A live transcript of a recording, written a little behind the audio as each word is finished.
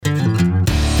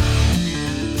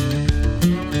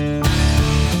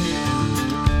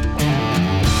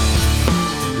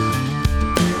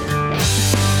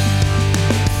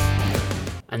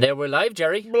we're live,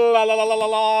 Jerry. Blah, la, la, la, la,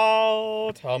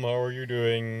 la. Tom, how are you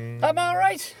doing? I'm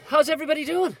alright. How's everybody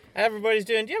doing? Everybody's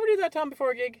doing. Do you ever do that, Tom,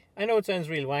 before a gig? I know it sounds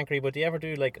real wankery, but do you ever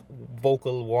do, like,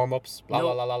 vocal warm-ups? La,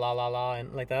 No. la, la, la, la, la, la,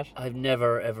 and like that? I've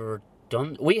never, ever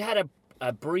done... We had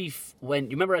a brief... You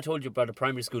remember I told you about a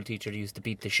primary school teacher who used to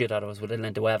beat the shit out of us with little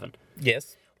into Evan?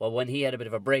 Yes. Well, when he had a bit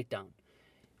of a breakdown,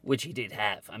 which he did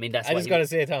have. I mean, that's I why just got to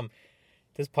say, Tom,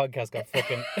 this podcast got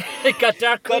fucking... It got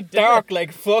dark quick.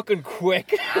 like, fucking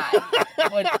quick.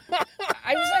 But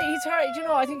I was like, he's hard, you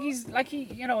know, I think he's like,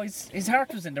 his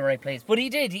heart was in the right place. But he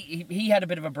did, he had a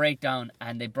bit of a breakdown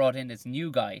and they brought in this new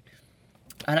guy.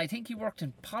 And I think he worked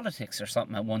in politics or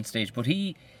something at one stage. But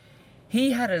he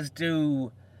had us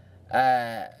do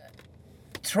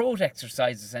throat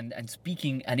exercises and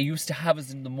speaking. And he used to have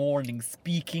us in the morning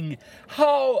speaking,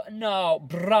 how now,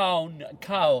 brown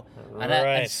cow.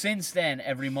 And since then,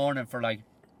 every morning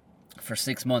for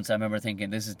 6 months, I remember thinking,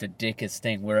 this is the dickest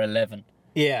thing. We're 11.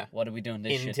 Yeah. What are we doing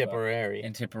this shit In Tipperary. for?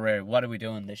 In Tipperary. What are we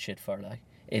doing this shit for? Like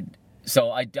it.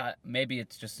 So maybe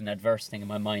it's just an adverse thing in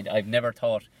my mind. I've never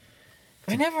thought.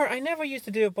 I never used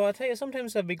to do it, but I tell you,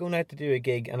 sometimes I'd be going out to do a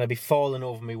gig and I'd be falling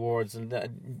over my words and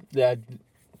I'd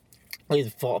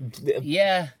fall.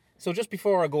 Yeah. So just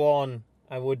before I go on,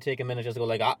 I would take a minute just to go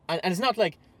like, and it's not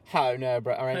like how no,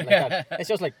 bro, or anything like that. It's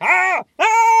just like blah,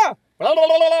 blah, blah,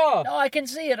 blah, blah. No, I can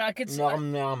see it. I can see.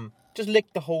 Nom, nom. Just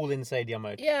lick the hole inside your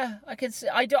mouth. Yeah, I can see.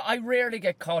 I rarely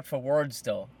get caught for words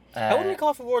though. I wouldn't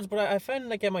call for words, but I found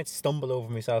like I might stumble over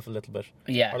myself a little bit.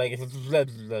 Yeah. Or like blah,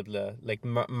 blah, blah, like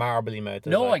marbly mouth.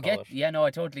 No, I get. Yeah, no,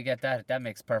 I totally get that. That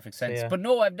makes perfect sense. So, yeah. But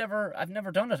no, I've never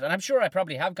done it, and I'm sure I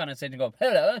probably have gone inside and go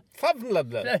hello. Blah,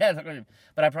 blah.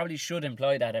 But I probably should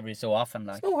employ that every so often,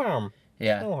 like. No harm.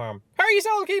 Yeah. No harm. How are you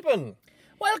all keeping?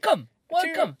 Welcome.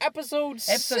 To episode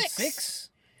 6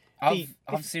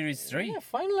 of series 3. Yeah,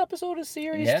 final episode of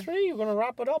series 3. We're going to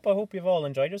wrap it up. I hope you've all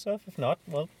enjoyed yourself. If not,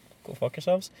 well, go fuck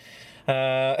yourselves.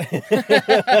 Yeah,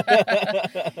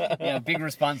 big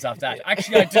response off that.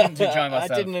 Actually, I didn't enjoy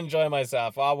myself. I didn't enjoy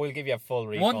myself. Oh, we'll give you a full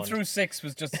refund. 1 through 6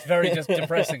 was just very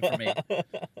depressing for me.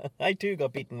 I too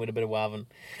got beaten with a bit of waving.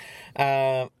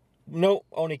 No,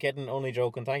 only kidding, only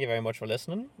joking. Thank you very much for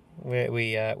listening.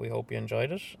 We hope you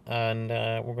enjoyed it, and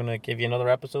we're gonna give you another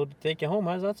episode to take you home.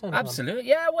 How's that sound? Absolutely,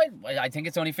 yeah. Well, I think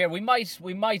it's only fair. We might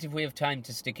if we have time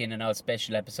to stick in another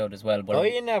special episode as well. But oh,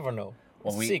 you never know.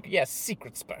 Well,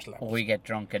 secret special episode. We get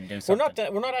drunk and do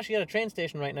something. We're not actually at a train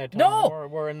station right now, Tom. No,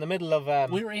 we're in the middle of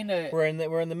we're in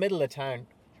the middle of town.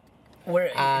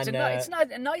 It's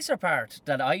not a nicer part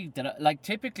that I like.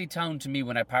 Typically, town to me,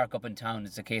 when I park up in town,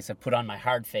 it's a case of put on my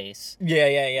hard face. Yeah.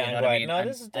 You know what I mean? No, and,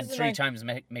 this and is three like... times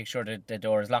make sure that the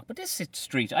door is locked. But this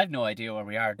street, I have no idea where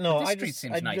we are. No, this street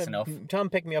seems nice enough.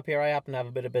 Tom picked me up here. I happen to have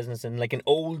a bit of business in like an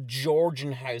old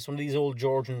Georgian house, one of these old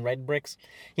Georgian red bricks.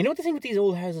 You know the thing with these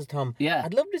old houses, Tom? Yeah.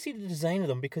 I'd love to see the design of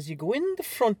them, because you go in the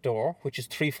front door, which is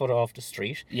 3 foot off the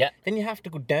street. Yeah. Then you have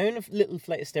to go down a little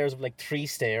flight of stairs of like 3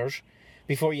 stairs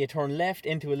before you turn left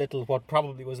into a little, what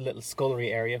probably was a little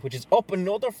scullery area, which is up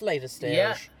another flight of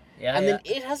stairs. Yeah. And then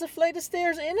it has a flight of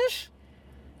stairs in it.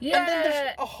 Yeah. And then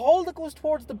there's a hall that goes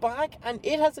towards the back, and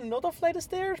it has another flight of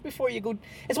stairs before you go.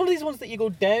 It's one of these ones that you go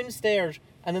downstairs,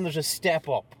 and then there's a step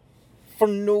up. For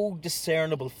no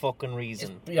discernible fucking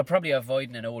reason. You're probably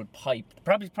avoiding an old pipe.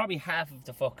 Probably half of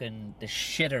the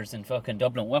shitters in fucking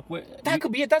Dublin.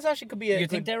 Could be it. That actually could be it. You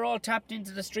think they're all tapped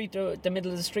into the street, or the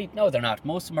middle of the street? No, they're not.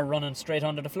 Most of them are running straight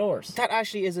under the floors. That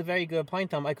actually is a very good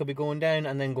point, Tom. I could be going down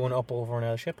and then going up over an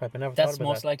L ship pipe. I never thought about that. That's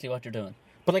most likely what you're doing.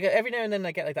 But like every now and then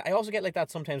I get like that. I also get like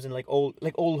that sometimes in like old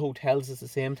hotels. It's the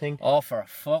same thing. Oh, for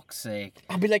fuck's sake!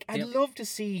 I'd be like, I'd love to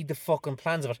see the fucking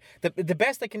plans of it. The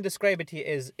best I can describe it to you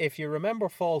is, if you remember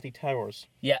Fawlty Towers.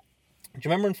 Yeah. Do you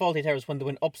remember in Fawlty Towers when they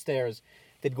went upstairs?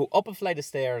 They'd go up a flight of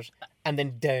stairs and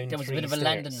then down. There was a 3 bit of a stairs.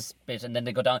 landing bit, and then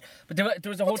they go down. But there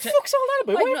was a hotel. What the fuck's all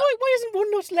that about? Why isn't one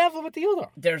nut level with the other?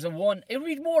 There's a one. It would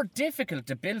be more difficult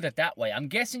to build it that way. I'm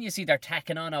guessing you see they're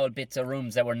tacking on all bits of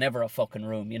rooms that were never a fucking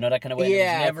room. You know, that kind of way.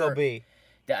 Yeah, it could be.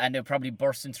 And they're probably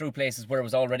bursting through places where it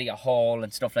was already a hall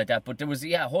and stuff like that. But there was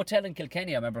a hotel in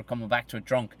Kilkenny. I remember coming back to it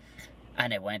drunk,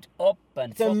 and it went up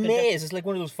and it's a maze. It's like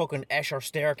one of those fucking Escher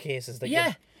staircases.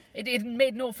 That It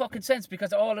made no fucking sense,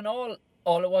 because all in all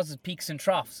it was peaks and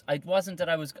troughs. It wasn't that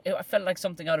I felt like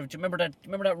something out of. Do you remember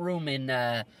that room in? Do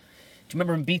you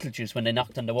remember in Beetlejuice when they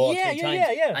knocked on the wall 3 times?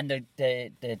 Yeah. And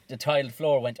the tiled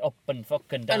floor went up and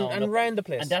fucking down. And round the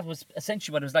place. And that was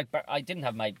essentially what it was like. I didn't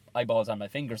have my eyeballs on my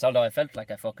fingers, although I felt like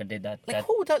I fucking did that. Like,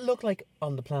 what would that look like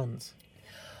on the plans?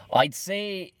 I'd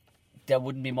say there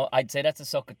wouldn't be more. I'd say that's a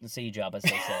suck it and see job, as they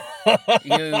say.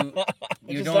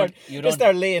 you don't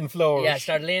start laying floors. Yeah,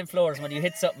 start laying floors. When you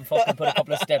hit something, fucking put a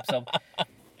couple of steps up.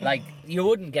 Like, you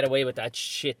wouldn't get away with that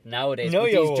shit nowadays. No,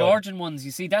 but you these won't. Georgian ones,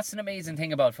 you see, that's an amazing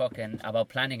thing about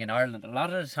planning in Ireland. A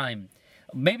lot of the time,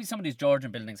 maybe some of these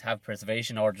Georgian buildings have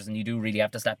preservation orders and you do really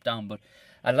have to step down, but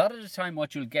a lot of the time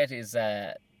what you'll get is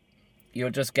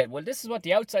you'll just get, well, this is what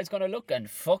the outside's going to look, and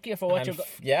fuck you for what you're...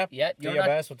 Yeah, do your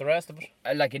best with the rest of it.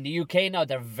 Like in the UK now,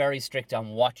 they're very strict on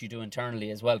what you do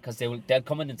internally as well, because they'll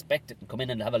come and inspect it and come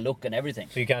in and have a look and everything.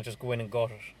 So you can't just go in and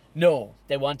gut it. No,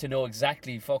 they want to know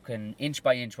exactly fucking inch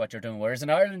by inch what you're doing, whereas in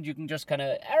Ireland you can just kind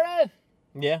of...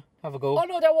 Yeah, have a go. Oh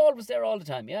no, that wall was there all the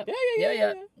time, yeah.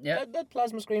 Yeah. That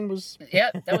plasma screen was... Yeah,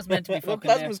 that was meant to be fucking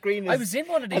plasma screen I was in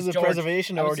one of these has a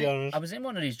preservation order on it. I was in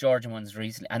one of these Georgian ones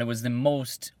recently, and it was the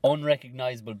most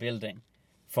unrecognisable building,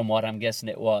 from what I'm guessing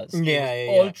it was.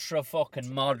 Yeah. Ultra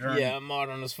fucking modern. Yeah,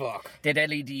 modern as fuck. Did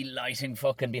LED lighting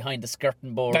fucking behind the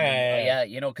skirting board. Yeah.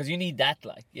 You know, because you need that,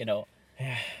 like, you know.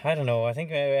 I don't know. I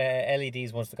think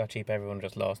LEDs, once they got cheap, everyone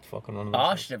just lost fucking one of them.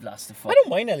 Gosh, they've lost the fuck. I don't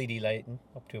mind LED lighting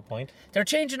up to a point. They're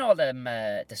changing all them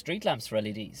the street lamps for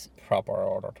LEDs. Proper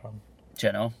order, Tom. Do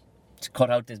you know? To cut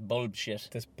out this bulb shit.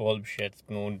 This bulb shit's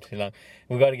going too long.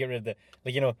 We got to get rid of the...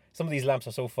 Like, you know, some of these lamps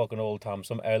are so fucking old, Tom.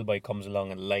 Some elbow comes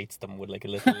along and lights them with like a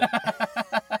little...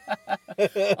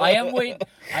 I am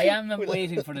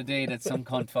waiting for the day that some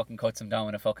cunt fucking cuts them down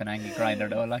with a fucking angle grinder,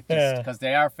 though. Like, because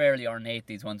they are fairly ornate,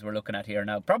 these ones we're looking at here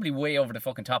now. Probably way over the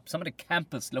fucking top. Some of the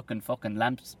campus-looking fucking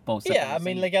lamps posts. Yeah, I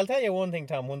mean, like, I'll tell you one thing,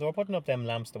 Tom. When they were putting up them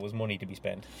lamps, there was money to be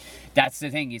spent. That's the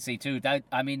thing, you see, too. That,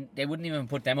 I mean, they wouldn't even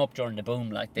put them up during the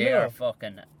boom. Like, they are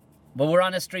fucking... But we're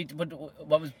on a street... But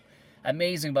what was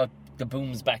amazing about the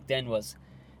booms back then was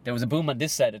there was a boom on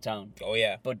this side of town. Oh,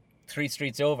 yeah. But 3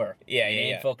 streets over, it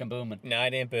ain't fucking booming. No,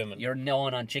 it ain't booming. You're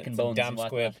gnawing on chicken bones damn and whatnot.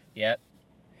 squid. Yeah.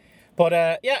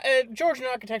 But, Georgian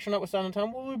architecture notwithstanding,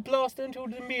 Tom, we'll blast into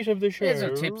the meat of the show. There's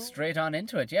a tip straight on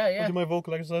into it, yeah. I'll do my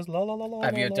vocal exercise. La la la la.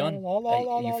 Have you done?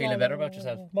 Are you feeling better about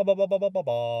yourself? Ba ba ba ba ba ba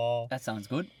ba. That sounds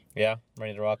good. Yeah,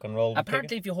 ready to rock and roll.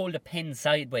 Apparently, if you hold a pen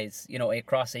sideways, you know,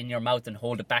 across in your mouth and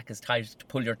hold it back as tight to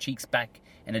pull your cheeks back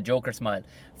in a Joker smile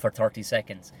for 30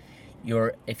 seconds,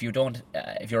 if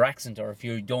your accent or if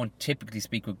you don't typically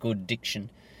speak with good diction,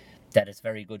 that is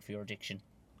very good for your diction.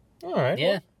 All right. Yeah,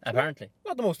 well, apparently.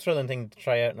 Not the most thrilling thing to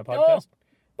try out in a podcast.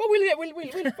 But we'll. I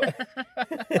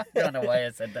don't know why I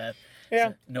said that. Yeah.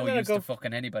 It's no use to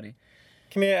fucking anybody.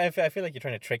 Come here, I feel like you're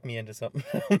trying to trick me into something.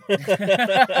 You're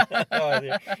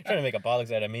trying to make a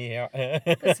bollocks out of me here. I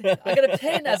got a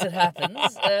pen as it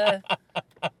happens.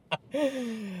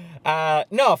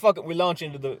 No, fuck it. We launch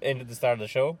into the start of the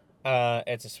show.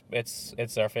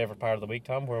 It's our favorite part of the week,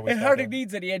 Tom. Where we it hardly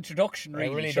needs any introduction, really.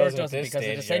 It really sure doesn't because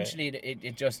stage, it essentially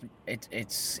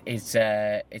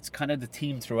it's kind of the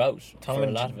theme throughout. Tom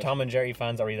and Jerry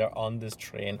fans are either on this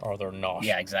train or they're not.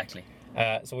 Yeah, exactly.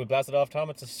 So we blast it off,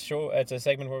 Tom. It's a show. It's a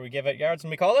segment where we give out yards,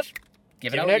 and we call it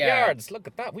Giving out yards. Look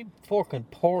at that. We fucking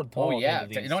poured. Oh yeah,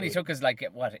 it only took us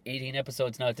 18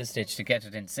 episodes now at this stage to get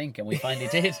it in sync, and we finally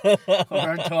did. We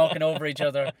weren't talking over each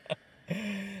other.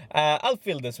 I'll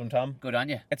fill this one, Tom. Good on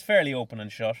you. It's fairly open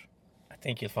and shut, I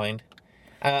think you'll find.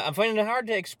 I'm finding it hard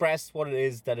to express what it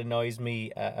is that annoys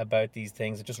me about these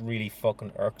things. It just really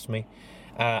fucking irks me.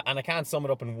 And I can't sum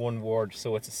it up in one word,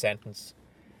 so it's a sentence.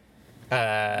 What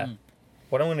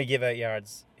I'm going to give out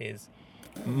yards is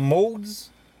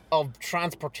modes of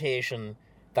transportation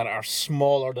that are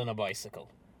smaller than a bicycle.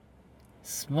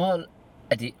 Small...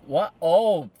 What?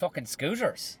 Oh, fucking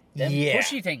scooters. Them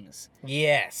pushy things.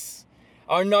 Yes.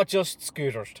 Or not just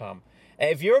scooters, Tom.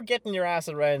 If you're getting your ass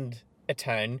around a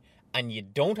town and you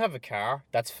don't have a car,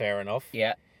 that's fair enough.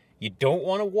 Yeah. You don't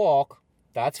want to walk,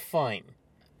 that's fine.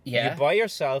 Yeah. You buy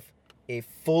yourself a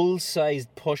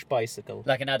full-sized push bicycle.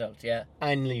 Like an adult, yeah.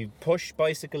 And you push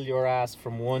bicycle your ass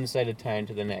from one side of town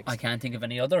to the next. I can't think of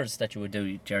any others that you would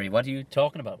do, Jerry. What are you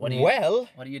talking about?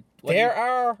 There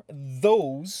are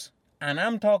those, and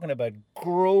I'm talking about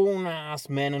grown-ass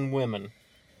men and women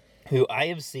who I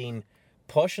have seen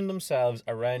pushing themselves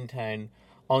around town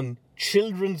on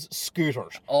children's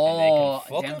scooters. Oh,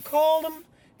 and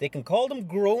they can call them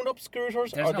grown-up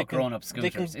scooters. There's no grown-up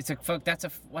scooters. That's an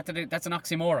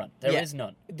oxymoron. There is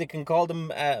none. They can call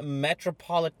them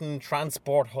metropolitan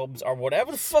transport hubs or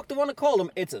whatever the fuck they want to call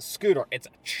them. It's a scooter. It's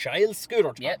a child scooter,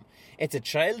 Tom. Yep. It's a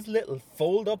child's little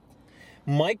fold-up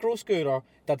micro scooter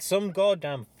that some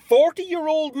goddamn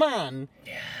 40-year-old man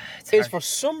is for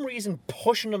some reason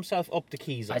pushing himself up the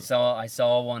keys. I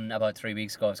saw one about 3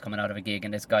 weeks ago. I was coming out of a gig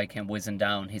and this guy came whizzing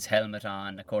down, his helmet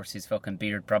on. Of course, his fucking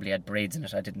beard probably had braids in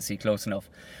it. I didn't see close enough.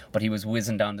 But he was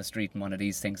whizzing down the street in one of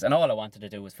these things. And all I wanted to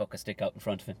do was fuck a stick out in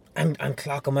front of him. And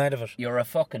clock him out of it. You're a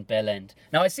fucking bell end.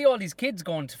 Now, I see all these kids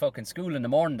going to fucking school in the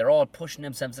morning. They're all pushing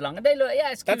themselves along. And they look,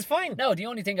 yeah, it's cute. That's fine. Now, the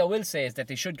only thing I will say is that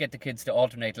they should get the kids to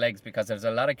alternate legs because there's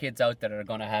a lot of kids out there that are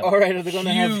going to have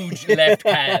huge left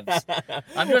calves.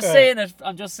 I'm just saying it.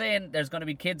 I'm just saying there's going to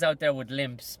be kids out there with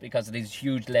limps because of these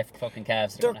huge left fucking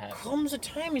calves they're going to have. There comes a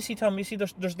time, you see, Tom,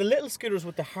 there's the little scooters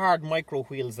with the hard micro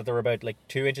wheels that are about like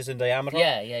 2 inches in diameter.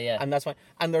 Yeah. And that's fine.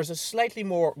 And there's a slightly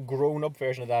more grown up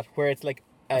version of that where it's like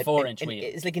a 4-inch wheel.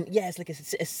 It's like a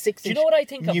 6-inch. Do you know what I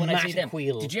think of when I see them?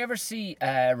 Wheel. Did you ever see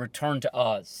Return to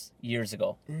Oz years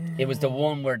ago? No. It was the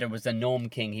one where there was the Gnome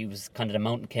King. He was kind of the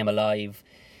mountain came alive.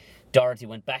 Dorothy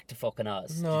went back to fucking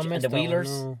Oz. No, and the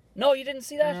Wheelers. No, you didn't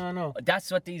see that? No.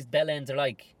 That's what these bell ends are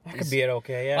like. That could be it,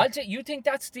 okay, yeah. You think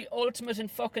that's the ultimate in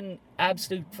fucking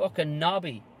absolute fucking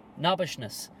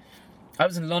knobbishness. I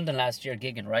was in London last year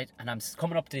gigging, right? And I'm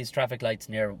coming up to these traffic lights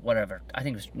near whatever. I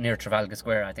think it was near Trafalgar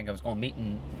Square. I think I was going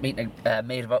meeting a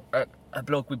mate of a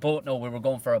bloke we both know. We were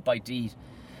going for a bite to eat.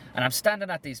 And I'm standing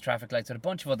at these traffic lights with a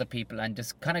bunch of other people, and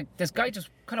this guy just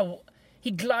kind of,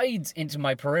 he glides into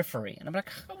my periphery. And I'm like,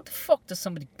 how the fuck does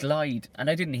somebody glide? And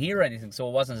I didn't hear anything, so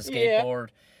it wasn't a skateboard,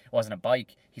 it wasn't a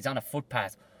bike. He's on a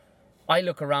footpath. I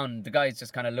look around, the guy's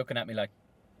just kind of looking at me like,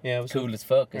 yeah, it was cool as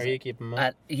fuck. Are you keeping him up?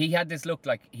 And he had this look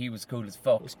like he was cool as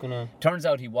fuck. Turns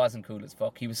out he wasn't cool as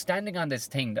fuck. He was standing on this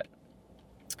thing that,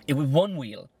 it was one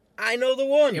wheel. I know the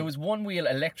one. It was one wheel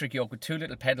electric yoke with two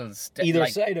little pedals. Either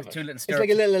side of it. Two little stirrups. It's like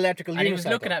a little electrical unicycle. And he was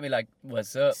looking at me like,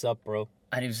 what's up? What's up, bro?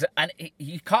 And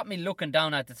he caught me looking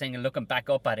down at the thing and looking back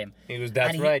up at him.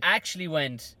 That's right. He actually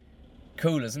went,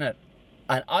 cool, isn't it?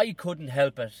 And I couldn't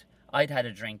help it. I'd had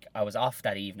a drink. I was off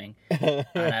that evening. And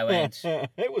I went...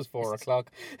 It was 4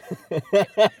 o'clock.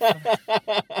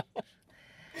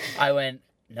 I went,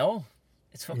 no.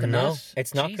 It's fucking not.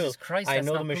 It's not Jesus cool. Christ, I that's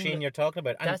know not the machine cool. you're talking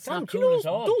about. And that's Tom, not cool at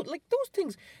all. Those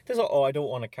things. There's I don't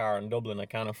want a car in Dublin. I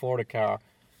can't afford a car.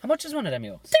 How much is one of them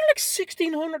yokes? They're like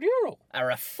 €1,600.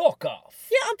 Or a fuck off.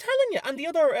 Yeah, I'm telling you. And the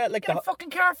other Get a fucking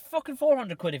car for fucking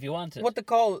 400 quid if you want it. What they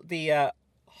call the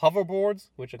hoverboards,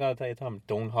 which I gotta tell you, Tom,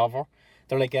 don't hover.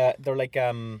 They're like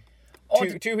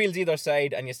two wheels either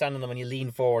side, and you stand on them and you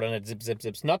lean forward and it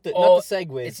zips. Not the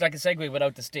Segway. It's like a Segway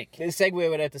without the stick. The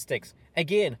Segway without the sticks.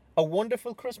 Again, a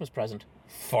wonderful Christmas present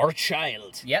for a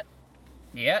child. Yeah.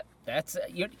 That's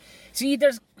you. See,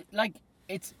 there's like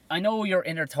it's. I know your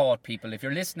inner thought, people. If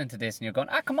you're listening to this and you're going,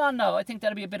 come on now, I think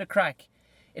that'll be a bit of crack.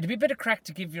 It'd be a bit of crack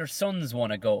to give your sons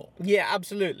one a go. Yeah,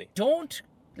 absolutely. Don't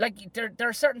like there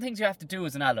are certain things you have to do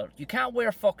as an adult. You can't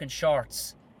wear fucking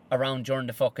shorts around during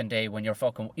the fucking day when you're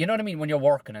fucking, you know what I mean, when you're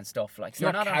working and stuff. Like, it's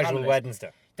not casual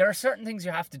Wednesday. There are certain things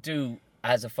you have to do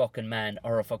as a fucking man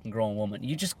or a fucking grown woman.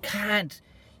 You just can't.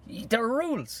 There are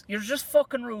rules. You're just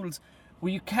fucking rules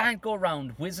where you can't go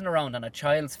around whizzing around on a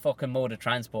child's fucking mode of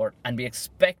transport and be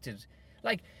expected.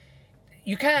 Like,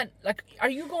 you can't. Like,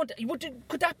 are you going to?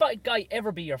 Could that guy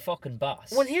ever be your fucking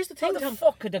boss? Well, here's the thing, How the Tom.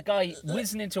 fuck could a guy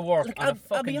whizzing into work on a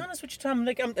fucking... I'll be honest with you, Tom.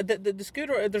 Like, the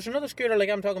scooter. There's another scooter like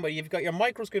I'm talking about. You've got your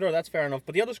micro scooter. That's fair enough.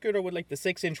 But the other scooter with like the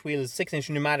 6-inch wheels, 6-inch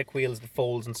pneumatic wheels, the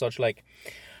folds and such. Like,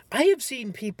 I have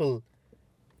seen people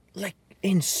like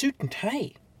in suit and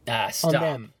tie. Stop. On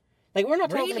them. Like, we're not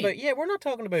talking Really? about... Yeah, we're not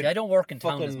talking about... See, I don't work in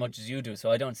town as much as you do, so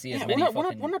I don't see as many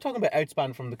we're not talking about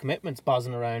Outspan from the Commitments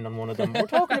buzzing around on one of them. We're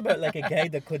talking about, like, a guy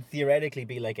that could theoretically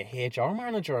be, like, a HR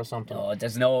manager or something. No,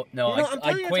 there's no...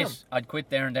 I'd quit. Tom. I'd quit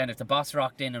there and then. If the boss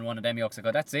rocked in one of them yokes, I'd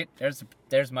go, that's it.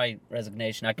 There's my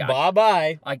resignation.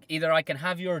 Bye-bye. Either I can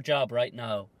have your job right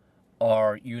now,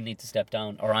 or you need to step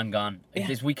down, or I'm gone. Yeah.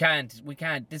 Because we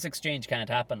can't... This exchange can't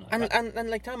happen. And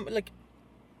like, Tom, like,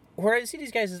 where I see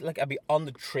these guys is, like, I'd be on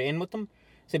the train with them.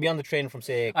 So be on the train from,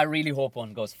 say... I really hope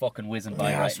one goes fucking whizzing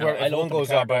by I right swear, now. if one goes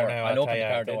out right now, I'll open the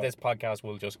car door. This podcast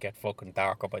will just get fucking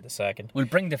darker by the second. We'll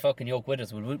bring the fucking yoke with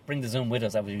us. We'll bring the Zoom with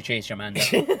us as we chase your man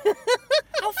down.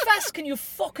 How fast can you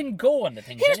fucking go on the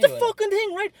thing? Here's the fucking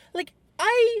thing, right? Like,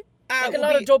 like a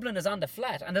lot of Dublin is on the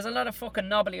flat, and there's a lot of fucking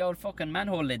knobbly old fucking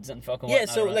manhole lids and fucking yeah,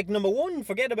 whatnot, so right? like number one,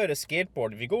 forget about a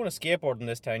skateboard. If you go on a skateboard in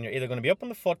this town, you're either going to be up on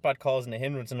the footpath causing a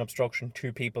hindrance and obstruction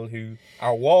to people who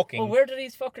are walking. Well, where do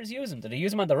these fuckers use them? Do they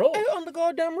use them on the road? Out on the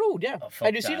goddamn road, yeah. Oh, fuck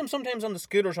I do see that. them sometimes on the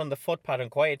scooters on the footpath on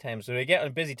quiet times. So they get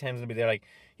on busy times and they'll be there like,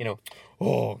 you know,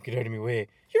 oh, get out of my way.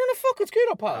 You're on a fucking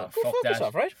scooter, pal. Oh, Go fuck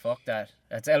yourself, right? Fuck that.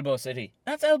 That's Elbow City.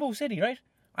 That's Elbow City, right?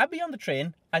 I'd be on the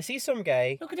train. I see some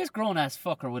guy. Look at this grown ass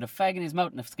fucker with a fag in his mouth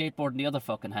and a skateboard in the other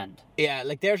fucking hand. Yeah,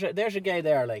 like there's a guy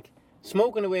there, like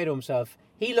smoking away to himself.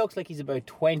 He looks like he's about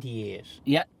 28.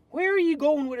 Yeah. Where are you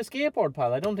going with a skateboard,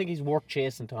 pal? I don't think he's worth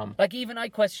chasing, Tom. Like, even I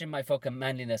question my fucking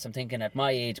manliness. I'm thinking at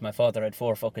my age, my father had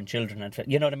 4 fucking children, and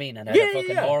you know what I mean? And had a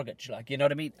fucking mortgage, like, you know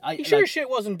what I mean? He sure shit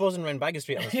wasn't buzzing around Baggot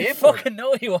Street on a skateboard. You fucking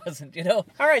know he wasn't, you know?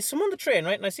 Alright, so I'm on the train,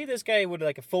 right? And I see this guy with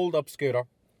like a fold-up scooter.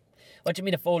 What do you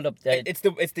mean a fold-up?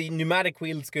 It's the pneumatic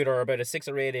wheeled scooter, about a 6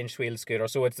 or 8 inch wheeled scooter.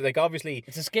 So it's like obviously...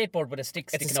 It's a skateboard with a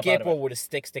stick sticking up out of it. It's a skateboard with a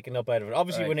stick sticking up out of it.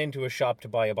 Obviously went into a shop to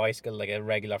buy a bicycle like a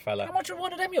regular fella. How much would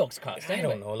one of them yokes cost anyway?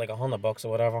 I don't know, like $100 or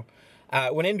whatever.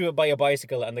 Went into it, buy a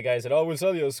bicycle, and the guy said, "Oh, we'll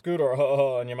sell you a scooter."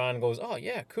 And your man goes, "Oh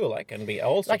yeah, cool. I can be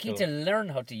also like cool." he had to learn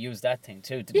how to use that thing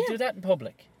too. Did he do that in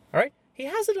public? All right. He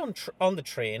has it on the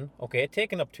train. Okay,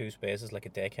 taking up 2 spaces like a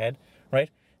dickhead. Right.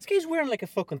 This guy's wearing like a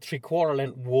fucking 3/4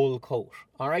 length wool coat.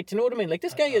 All right. Do you know what I mean? Like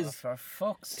this guy is. For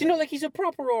fuck's sake. Do you know, like he's a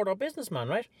proper order businessman,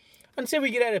 right? And say we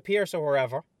get out of Pierce or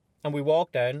wherever, and we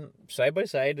walk down side by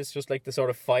side. It's just like the sort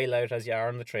of file out as you are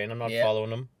on the train. I'm not following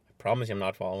him. I promise you, I'm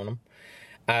not following him.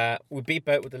 We beep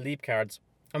out with the leap cards,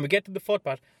 and we get to the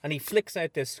footpath, and he flicks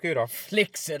out this scooter.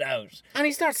 Flicks it out. And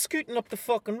he starts scooting up the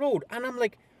fucking road, and I'm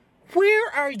like,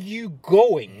 where are you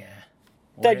going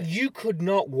that you could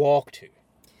not walk to?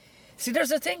 See,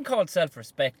 there's a thing called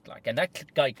self-respect, like, and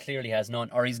that guy clearly has none,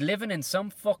 or he's living in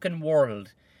some fucking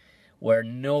world where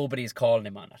nobody's calling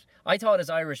him on it. I thought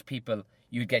as Irish people,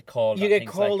 you'd get called on You get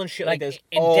things called like, on shit like like this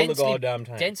in all the goddamn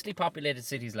time. Densely populated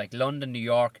cities like London, New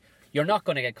York, you're not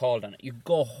going to get called on it. You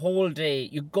go a whole day,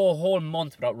 you go a whole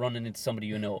month without running into somebody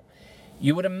you know.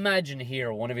 You would imagine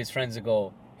here one of his friends would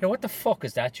go, "Here, what the fuck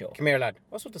is that, Joe? Come here, lad.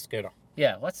 What's with the scooter?"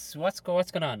 Yeah, what's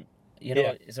going on? You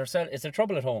know, is there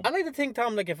trouble at home? I like to think,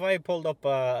 Tom, like if I pulled up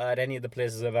at any of the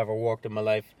places I've ever worked in my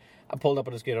life, I pulled up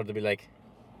with a scooter to be like,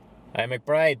 "Hey,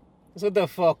 McBride, what's with the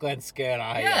fucking scooter?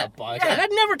 Yeah. And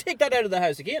I'd never take that out of the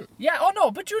house again." Yeah. Oh no,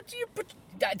 but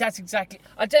that's exactly.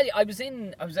 I'll tell you. I was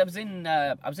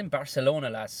in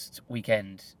Barcelona last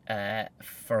weekend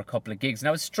for a couple of gigs, and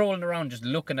I was strolling around just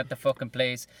looking at the fucking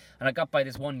place, and I got by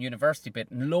this one university bit,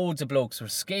 and loads of blokes were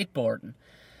skateboarding,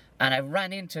 and I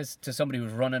ran into somebody who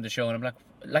was running the show, and I'm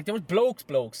like there was blokes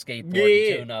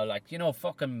skateboarding too now, like, you know,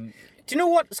 fucking. Do you know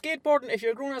what? Skateboarding, if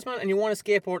you're a grown-ass man and you want to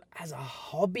skateboard as a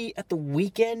hobby at the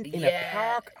weekend in a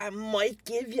park, I might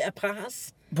give you a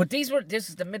pass. But this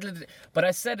is the middle of the... But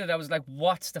I said it, I was like,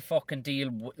 what's the fucking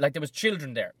deal? Like, there was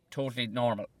children there, totally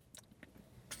normal.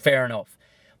 Fair enough.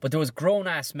 But there was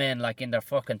grown-ass men, like, in their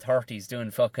fucking 30s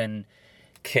doing fucking...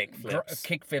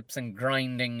 Kickflips and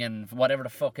grinding and whatever the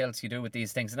fuck else you do with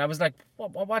these things. And I was like,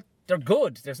 what? They're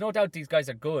good. There's no doubt these guys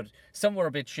are good. Some were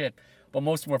a bit shit, but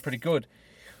most of them were pretty good.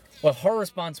 Well, her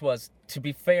response was, to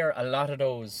be fair, a lot of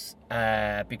those,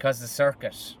 because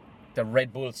the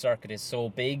Red Bull circuit is so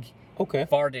big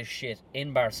for this shit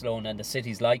in Barcelona and the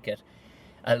cities like it,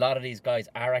 a lot of these guys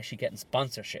are actually getting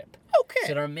sponsorship. Okay.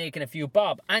 So they're making a few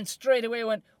bob. And straight away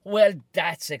went, well,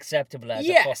 that's acceptable as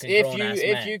a fucking grown-ass man.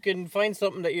 If you can find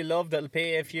something that you love that'll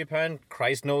pay you a few pound,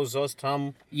 Christ knows us,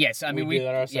 Tom. Yes, I mean, we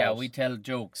tell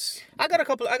jokes. I got a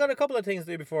couple of things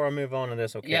to do before I move on to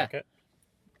this, okay? Yeah.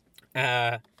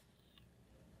 Okay.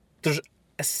 There's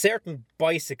a certain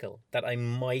bicycle that I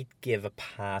might give a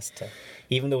pass to,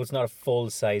 even though it's not a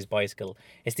full-size bicycle.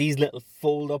 It's these little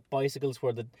fold-up bicycles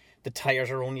where the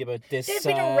tires are only about this size.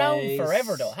 They've been around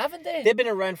forever, though, haven't they? They've been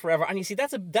around forever, and you see,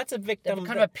 that's a victim. They have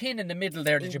kind of a pin in the middle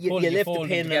there that you pull, you lift fold the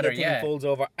pin together, and the thing folds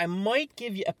over. I might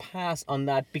give you a pass on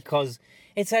that because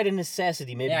it's out of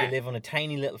necessity. Maybe you live on a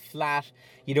tiny little flat.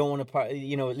 You don't want to,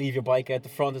 leave your bike out the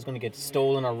front. It's going to get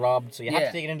stolen or robbed, so you have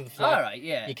to take it into the flat. All right,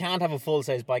 yeah. You can't have a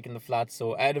full-size bike in the flat,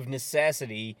 so out of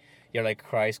necessity, you're like,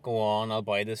 Christ, go on, I'll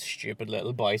buy this stupid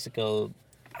little bicycle.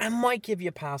 I might give you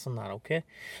a pass on that, okay?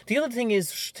 The other thing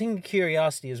is, thing of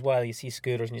curiosity as well. You see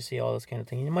scooters and you see all this kind of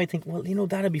thing. And you might think, well,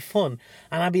 that'd be fun.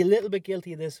 And I'd be a little bit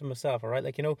guilty of this for myself, all right?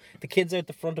 Like, the kids out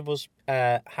the front of us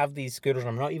have these scooters, and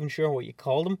I'm not even sure what you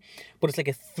call them, but it's like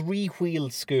a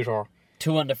 3-wheeled scooter.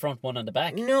 2 on the front, 1 on the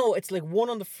back. No, it's like 1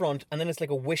 on the front, and then it's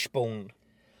like a wishbone.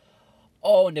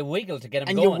 Oh, and they wiggle to get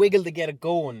them going. And you wiggle to get it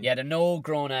going. Yeah, no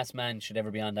grown-ass man should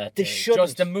ever be on that. They shouldn't.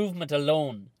 Just the movement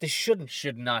alone. They shouldn't.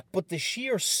 Should not. But the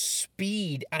sheer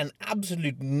speed and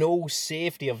absolute no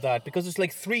safety of that, because it's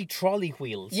like 3 trolley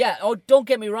wheels. Yeah, oh, don't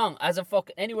get me wrong. As a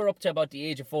anywhere up to about the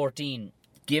age of 14,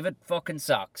 give it fucking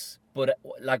socks. But,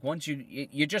 like, once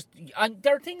you just... And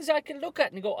there are things I can look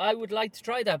at and go, I would like to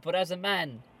try that, but as a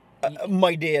man...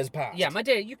 my day has passed. Yeah, my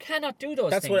day. You cannot do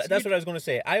those things. That's what I was going to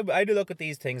say. I do look at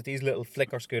these things, these little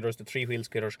flicker scooters, the 3-wheel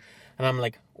scooters, and I'm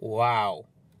like, wow,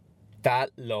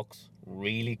 that looks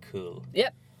really cool.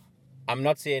 Yep. I'm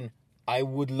not saying I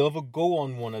would love a go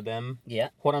on one of them. Yeah.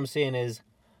 What I'm saying is,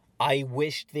 I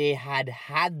wish they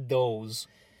had those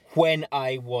when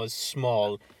I was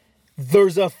small.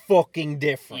 There's a fucking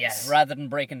difference. Yeah, rather than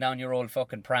breaking down your old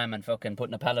fucking pram and fucking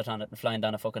putting a pallet on it and flying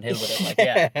down a fucking hill with it. Like,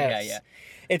 yeah.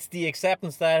 It's the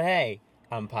acceptance that, hey,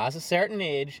 I'm past a certain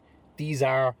age. These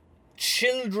are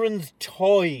children's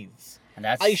toys. And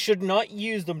that's... I should not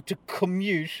use them to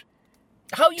commute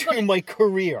How you to gonna... my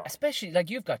career. Especially, like,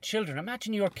 you've got children.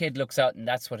 Imagine your kid looks out and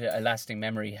that's what a lasting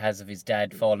memory he has of his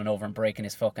dad falling over and breaking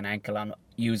his fucking ankle on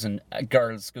using a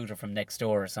girl's scooter from next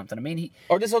door or something. I mean,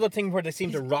 Or this other thing where they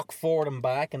seem to rock forward and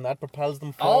back and that propels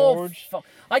them forward. Oh, fuck.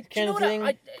 Do you know kind of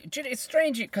what? It's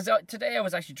strange because today I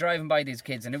was actually driving by these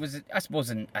kids and it was, I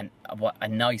suppose, a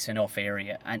nice enough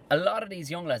area. And a lot of these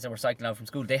young lads that were cycling out from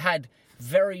school, they had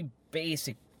very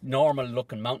basic, normal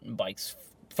looking mountain bikes.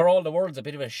 For all the world's a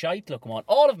bit of a shite looking one.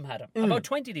 All of them had them. About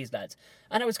 20 of these lads.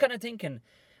 And I was kind of thinking,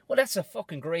 well, that's a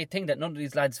fucking great thing that none of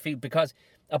these lads feel, because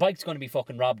a bike's going to be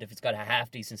fucking robbed if it's got a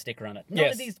half-decent sticker on it. None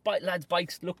of these lads'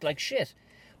 bikes looked like shit.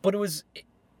 But it was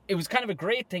kind of a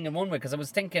great thing in one way, because I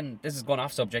was thinking, this is going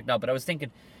off subject now, but I was thinking,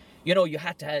 you know, you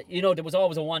had to have, you know, there was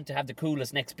always a want to have the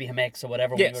coolest next BMX or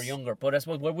whatever when we were younger. But I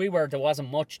suppose where we were, there wasn't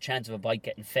much chance of a bike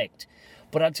getting fixed.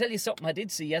 But I'll tell you something I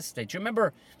did see yesterday. Do you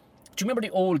remember the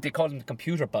old, they called them the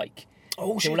computer bike?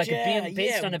 Oh, they shit, were like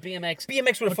based on a BMX.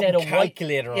 BMX with a fucking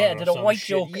calculator on it. Yeah, they had a white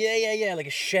shit. yoke. Yeah, like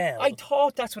a shell. I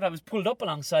thought that's what I was pulled up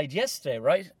alongside yesterday,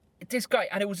 right? This guy,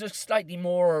 and it was a slightly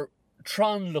more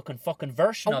Tron-looking fucking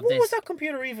version of this. What was that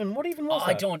computer even? What even was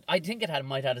that? I think it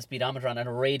might have a speedometer on it, and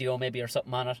a radio maybe or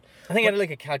something on it. I think it had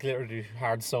like a calculator to do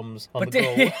hard sums on the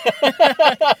go.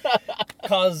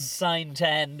 Cos, sine,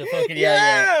 tan, the fucking,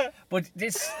 yeah. But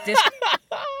this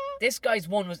guy's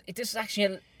one was, this is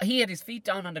actually, he had his feet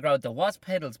down on the ground, there was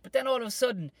pedals, but then all of a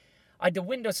sudden, I had the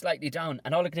window slightly down,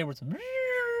 and all I could hear was...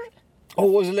 Oh,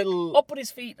 it was a little... Up with his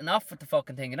feet and off with the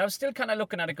fucking thing, and I was still kind of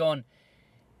looking at it going,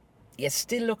 you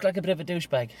still look like a bit of a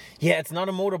douchebag. Yeah, it's not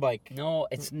a motorbike. No,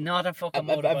 it's not a fucking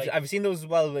motorbike. I've seen those as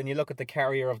well, when you look at the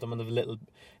carrier of them and the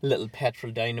little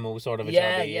petrol dynamo sort of a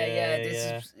Yeah.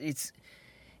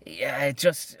 It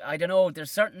just, I don't know, there's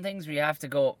certain things where you have to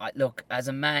go, look, as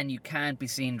a man, you can't be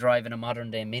seen driving a modern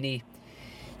day Mini.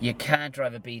 You can't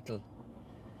drive a Beetle.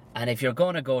 And if you're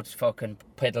going to go to fucking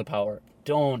pedal power,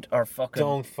 don't go a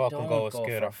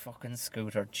scooter. For a fucking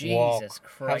scooter. Jesus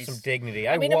Christ. Have some dignity.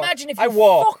 Imagine if you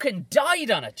fucking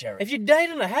died on it, Jerry. If you died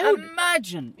on it, how?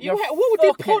 Imagine. What would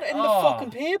they put in the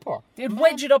fucking paper? They'd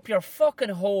wedge it up your fucking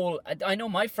hole. I know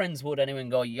my friends would anyway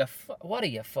and go, what are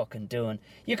you fucking doing?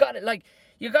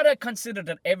 You gotta consider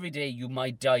that every day you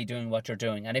might die doing what you're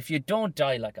doing. And if you don't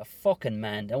die like a fucking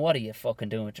man, then what are you fucking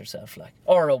doing with yourself like?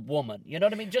 Or a woman, you know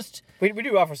what I mean? Just... We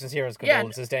do offer sincerest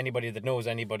condolences to anybody that knows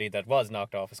anybody that was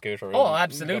knocked off a scooter. Oh,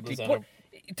 absolutely.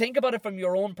 Think about it from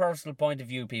your own personal point of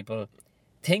view, people.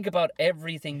 Think about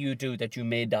everything you do that you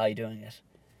may die doing it.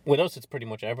 With us, it's pretty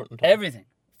much everything. Everything.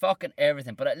 Fucking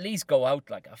everything. But at least go out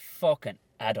like a fucking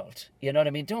adult. You know what I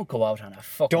mean? Don't go out on a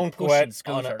fucking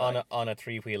scooter. On a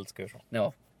three-wheeled scooter.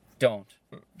 No, don't.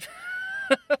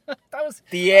 That was...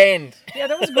 The end. Yeah,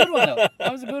 that was a good one, though.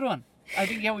 That was a good one. I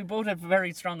think, we both had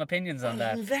very strong opinions on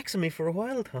that. You're vexing me for a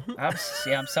while, Tom.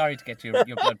 I'm sorry to get your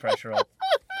blood pressure up.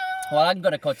 Well, I'm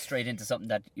going to cut straight into something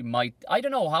that you might... I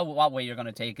don't know what way you're going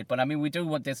to take it, but I mean, we do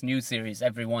want this new series,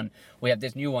 everyone. We have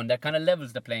this new one that kind of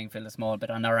levels the playing field a small bit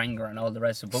on our anger and all the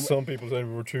rest of it. But some people say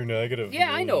we were too negative.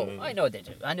 Yeah, I know they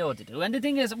do. And the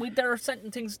thing is, there are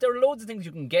certain things, there are loads of things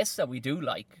you can guess that we do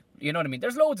like. You know what I mean?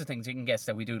 There's loads of things you can guess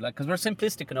that we do like, because we're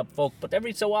simplistic enough folk, but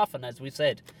every so often, as we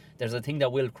said, there's a thing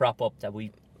that will crop up that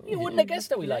you wouldn't have guessed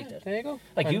that we liked it. There you go.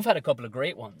 Like, you've had a couple of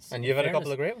great ones. And you've had a couple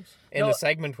of great ones. In the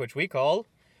segment which we call...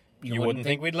 You wouldn't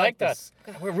think we'd like that.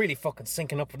 God, we're really fucking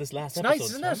syncing up for this last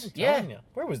episode. Nice, isn't it? Yeah.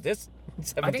 Where was this?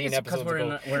 17 I think it's because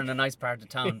episodes we're in a nice part of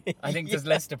town. I think there's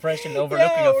less depression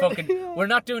overlooking a fucking... We're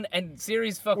not doing... And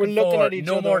series fucking 4,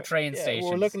 no more train stations.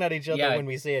 We're looking at each other when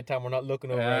we say it, Tom. We're not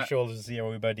looking over our shoulders to see are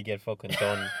we about to get fucking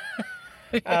done.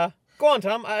 Go on,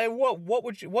 Tom.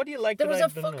 What do you like? There was a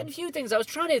fucking few things. I was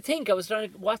trying to think.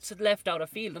 What's left out of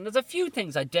field, and there's a few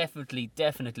things I definitely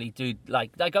do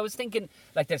like. Like, I was thinking,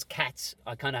 like, there's cats.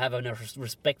 I kind of have a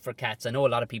respect for cats. I know a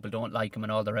lot of people don't like them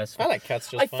and all the rest. I like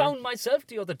cats just fine. I found myself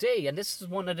the other day, and this is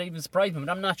one that even surprised me, but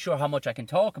I'm not sure how much I can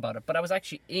talk about it. But I was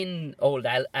actually in old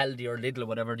Aldi or Lidl or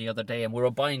whatever the other day, and we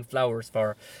were buying flowers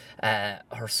for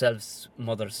herself's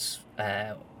mother's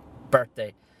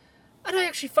birthday. And I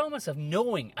actually found myself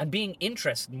knowing and being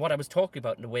interested in what I was talking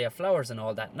about in the way of flowers and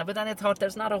all that. But then I thought,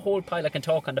 there's not a whole pile I can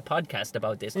talk on the podcast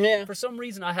about this. Yeah. For some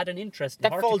reason, I had an interest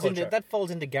in horticulture. That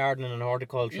falls into gardening and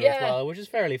horticulture as well, which is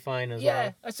fairly fine as well.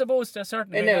 Yeah, I suppose to a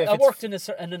certain And degree. now I if worked in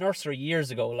a nursery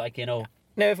years ago, like, you know.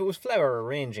 Now, if it was flower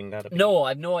arranging, that'd be... No,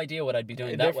 I've no idea what I'd be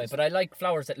doing that way. Different. But I like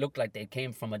flowers that look like they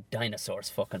came from a dinosaur's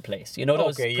fucking place. You know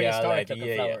those prehistoric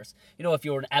looking flowers. You know, if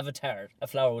you were an avatar, a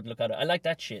flower would look out. I like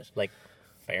that shit. Like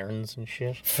ferns and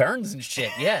shit. Ferns and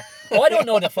shit, yeah. Oh, I don't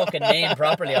know the fucking name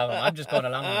properly of them. I'm just going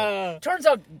along with it. Turns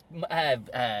out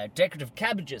decorative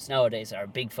cabbages nowadays are a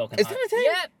big fucking... Is that a thing?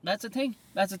 Yeah, that's a thing.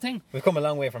 That's a thing. We've come a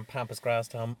long way from pampas grass,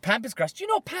 Tom. Pampas grass. Do you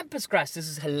know pampas grass? This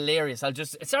is hilarious.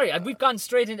 We've gone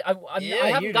straight into... I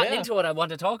haven't gotten into what I want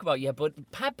to talk about yet,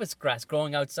 but pampas grass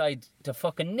growing outside the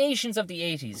fucking nations of the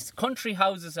 80s, country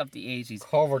houses of the 80s.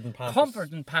 Covered in pampas.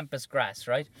 Covered in pampas grass,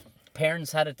 right?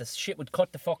 Parents had it, the shit would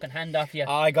cut the fucking hand off you.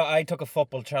 I took a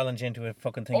football challenge into a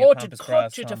fucking thing Oh, of to pampas cut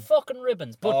grass, you Tom. to fucking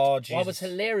ribbons. But what Jesus. was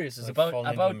hilarious is Like about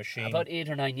falling into a machine. 8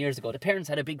 or 9 years ago, the parents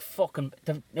had a big fucking...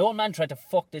 The old man tried to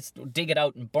dig it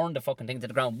out and burn the fucking thing to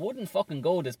the ground. Wouldn't fucking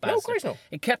go, this bastard. No, of course not.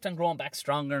 It kept on growing back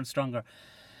stronger and stronger.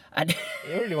 And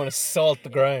You really want to salt the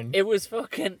ground. it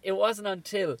wasn't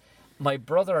until my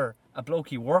brother, a bloke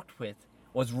he worked with,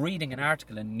 was reading an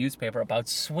article in a newspaper about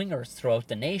swingers throughout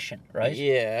the nation, right?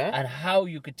 Yeah. And how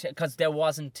you could... Because there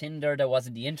wasn't Tinder, there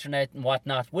wasn't the internet and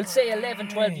whatnot. We'll say 11,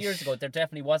 12 years ago, there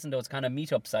definitely wasn't those kind of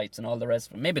meet-up sites and all the rest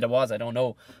of it. Maybe there was, I don't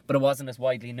know. But it wasn't as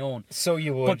widely known. So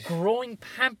you would... But growing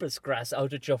pampas grass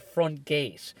out at your front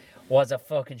gate was a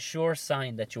fucking sure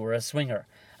sign that you were a swinger.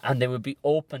 And they would be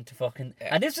open to fucking...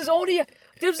 And this is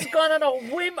gone on a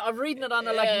whim. I'm reading it on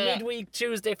a midweek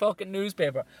Tuesday fucking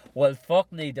newspaper. Well,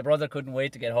 fuck me. The brother couldn't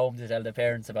wait to get home to tell the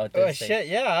parents about this thing. Shit,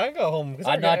 yeah, I go home.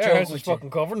 I'm not joking was with you.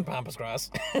 fucking covered in pampas grass.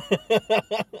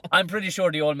 I'm pretty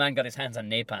sure the old man got his hands on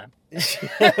napalm.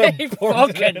 He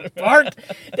fucking burnt.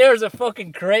 There's a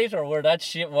fucking crater where that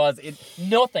shit was.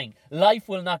 Nothing. Life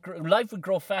would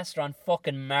grow faster on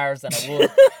fucking Mars than it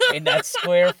would in that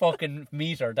square fucking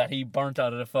meter that he burnt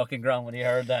out of the fucking ground when he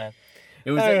heard that.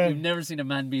 It was you've never seen a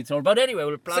man beat sword. But anyway,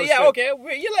 we'll plow straight. Okay.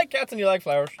 You like cats and you like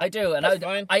flowers. I do, and That's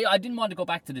fine. I didn't want to go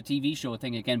back to the TV show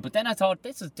thing again, but then I thought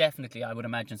this is definitely, I would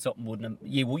imagine, something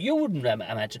you wouldn't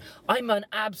imagine. I'm an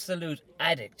absolute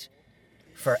addict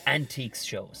for antiques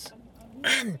shows.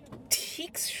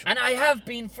 Antiques? And I have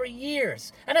been for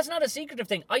years. And that's not a secretive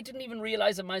thing. I didn't even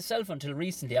realise it myself until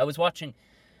recently. I was watching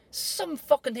some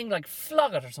fucking thing like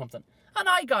Flogget or something, and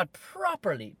I got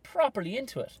properly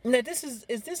into it. Now, is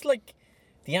this like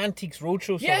the Antiques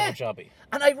Roadshow sort of a jobby?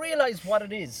 And I realised what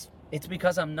it is. It's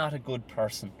because I'm not a good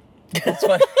person. That's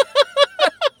why.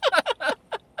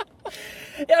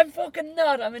 Yeah, I'm fucking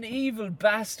not. I'm an evil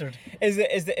bastard. Is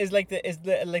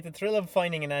the thrill of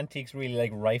finding an antiques really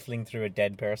like rifling through a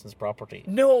dead person's property?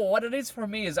 No, what it is for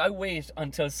me is I wait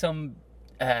until some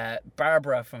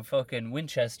Barbara from fucking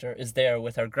Winchester is there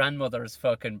with her grandmother's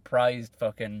fucking prized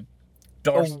fucking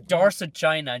Dorset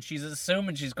china, and she's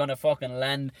assuming she's gonna fucking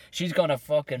land. She's gonna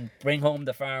fucking bring home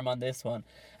the farm on this one,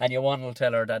 and your one will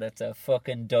tell her that it's a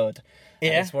fucking dud.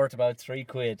 And it's worth about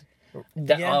 £3.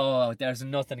 Oh, there's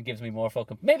nothing that gives me more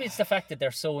fucking... Maybe it's the fact that they're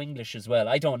so English as well.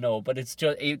 I don't know, but it's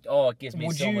just... It gives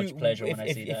me so much pleasure when I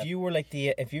see that. If you were like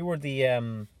the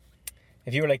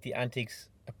antiques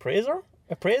appraiser?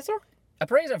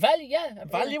 Value, yeah.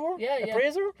 Valuer? Yeah.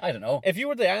 Appraiser? I don't know. If you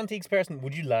were the antiques person,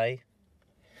 would you lie?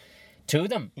 To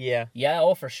them? Yeah. Yeah,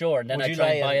 oh, for sure. And then I'd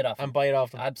try and buy it off them. And buy it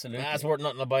off them? Absolutely. That's worth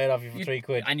nothing to buy it off you for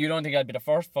 £3. And you don't think I'd be the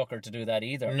first fucker to do that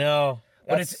either? No.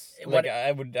 But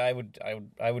I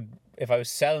would if I was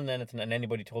selling anything and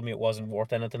anybody told me it wasn't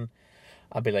worth anything,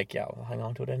 I'd be like, yeah, I'll hang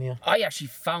on to it anyhow. I actually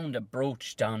found a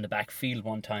brooch down the back field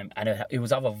one time, and it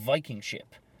was of a Viking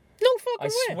ship. No fucking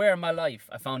way. I swear on my life,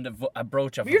 I found a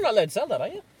brooch of... But you're not allowed to sell that, are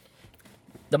you?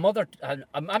 The mother... I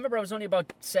remember I was only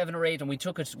about 7 or 8, and we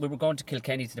took it... We were going to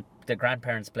Kilkenny to the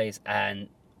grandparents' place, and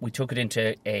we took it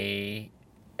into a...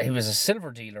 He was a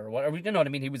silver dealer, or whatever. You know what I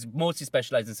mean? He was mostly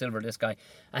specialised in silver, this guy.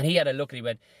 And he had a look and he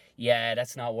went, yeah,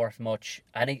 that's not worth much.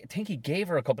 And I think he gave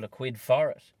her a couple of quid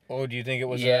for it. Oh, do you think it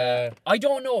was... Yeah. I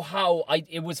don't know how.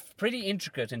 It was pretty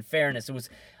intricate, in fairness. It was...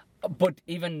 But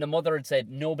even the mother had said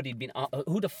nobody had been...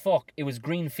 who the fuck? It was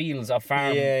Green Fields of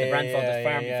farm, the grandfather's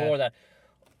farm before that.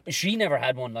 She never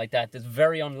had one like that. It's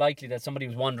very unlikely that somebody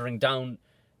was wandering down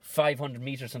 500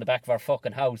 metres from the back of our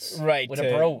fucking house with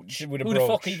a brooch. Who the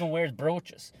fuck even wears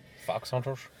brooches? Fox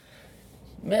hunters?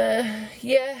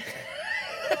 Yeah.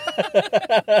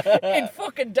 In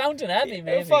fucking Downton Abbey,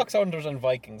 maybe. Fox hunters and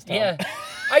Vikings, Tom. Yeah.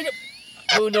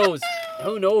 Who knows?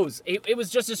 Who knows? It was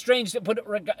just a strange, but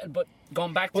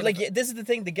going back to But like, this is the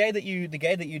thing: the guy that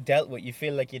you dealt with, you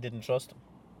feel like you didn't trust him.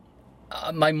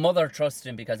 my mother trusted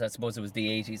him because I suppose it was the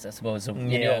 80s. I suppose you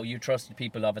know, you trusted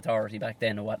people of authority back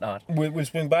then and whatnot. We'll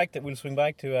swing back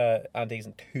to antiques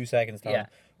in 2 seconds, Tom. Yeah.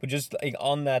 But just like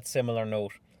on that similar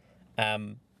note,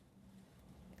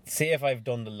 say if I've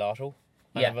done the lotto,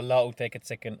 I have a lotto ticket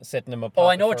sitting in my pocket. Oh,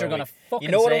 I know what you're gonna fucking say.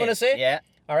 You know what I'm gonna say? Yeah.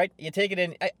 All right, you take it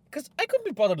in, because I couldn't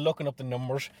be bothered looking up the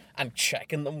numbers and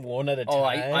checking them one at a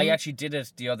time. Oh, I actually did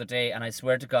it the other day, and I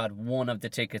swear to God, one of the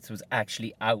tickets was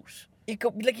actually out. You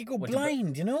go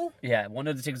blind, you know? Yeah, one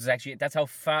of the tickets was actually. That's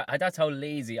how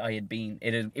lazy I had been.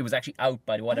 It was actually out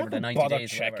by whatever the 90 bother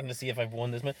days. checking to see if I've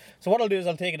won this. So what I'll do is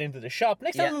I'll take it into the shop.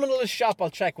 Next time I'm in the middle of the shop, I'll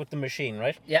check with the machine,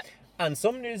 right? Yeah. And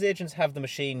some newsagents have the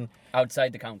machine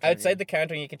outside the counter. Outside the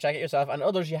counter, and you can check it yourself. And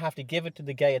others, you have to give it to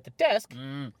the guy at the desk.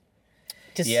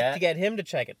 To get him to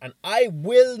check it. And I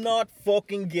will not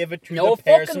fucking give it to the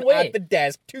person at the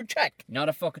desk to check. Not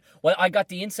a fucking... Well, I got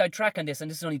the inside track on this,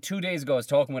 and this is only 2 days ago. I was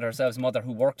talking with ourselves mother,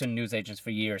 who worked in newsagents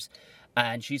for years.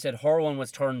 And she said their one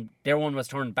was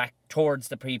turned back towards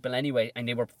the people anyway, and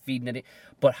they were feeding it.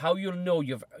 But how you'll know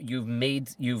you've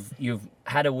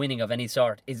had a winning of any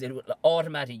sort is it will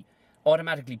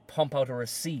automatically pump out a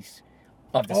receipt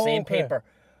of the same paper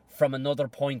from another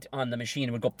point on the machine.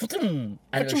 It would go, and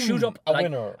it'll shoot up a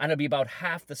winner, and it'll be about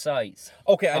half the size.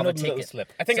 Okay, I know the little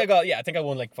slip. I think I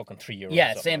won like fucking €3.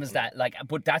 Yeah, same as that. Like,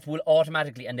 but that will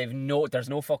automatically, and there's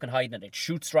no fucking hiding it. It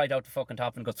shoots right out the fucking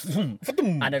top and goes,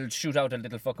 and it'll shoot out a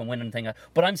little fucking winning thing.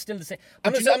 But I'm still the same.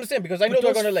 I'm the same, because I know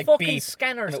they're gonna like beat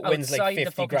scanners and it wins outside like 50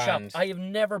 the fucking grand. shop. I have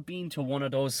never been to one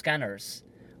of those scanners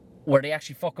where they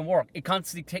actually fucking work. It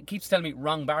constantly keeps telling me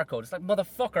wrong barcode. It's like,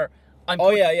 motherfucker.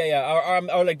 Or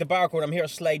like the barcode, I'm here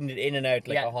sliding it in and out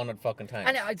like 100 fucking times.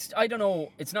 And I don't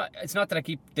know. It's not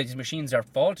that these machines are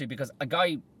faulty, because a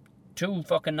guy 2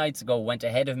 fucking nights ago went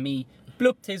ahead of me,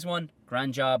 blooped his one,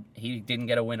 grand job. He didn't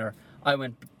get a winner. I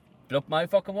went blooped my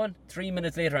fucking one. 3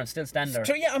 minutes later, I'm still standing there.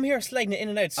 So yeah, I'm here sliding it in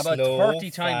and out about slow,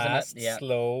 30 times.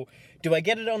 Slow. Do I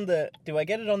get it on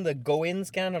the go in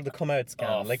scan or the come out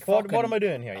scan? What am I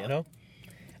doing here? You know.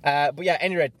 But yeah,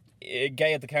 anyway.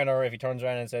 Guy at the counter, if he turns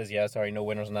around and says, yeah, sorry, no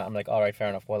winners on that, I'm like, all right, fair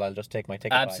enough. Well, I'll just take my ticket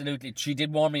back. Absolutely. She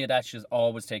did warn me of that. She says,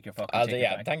 always take your fucking ticket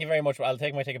back. Thank you very much. I'll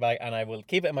take my ticket back, and I will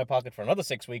keep it in my pocket for another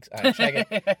 6 weeks and check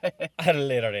it at a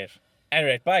later date.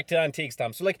 Anyway, back to antiques,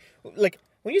 Tom. So, like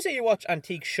when you say you watch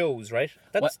antique shows, right?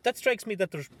 That strikes me that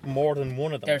there's more than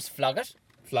one of them. There's Flogget.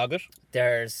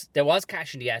 There was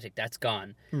Cash in the Attic. That's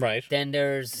gone. Right. Then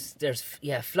there's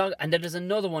Flogget, and then there's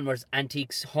another one where it's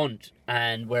Antiques Hunt,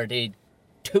 and where they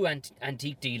 2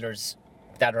 antique dealers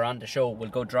that are on the show will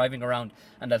go driving around,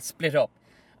 and they'll split up,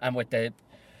 and with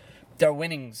their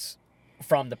winnings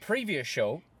from the previous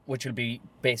show, which will be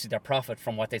basically their profit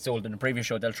from what they sold in the previous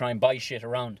show, they'll try and buy shit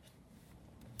around.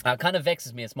 It kind of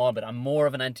vexes me a small bit. I'm more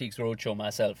of an Antiques Roadshow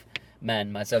myself.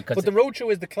 But the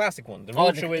Roadshow is the classic one. The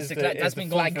Roadshow is that's been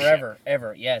going flagship.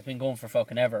 forever. Yeah, it's been going for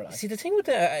fucking ever. Like. See, the thing with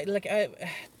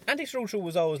Antiques Roadshow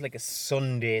was always like a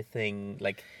Sunday thing.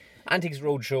 Like, Antiques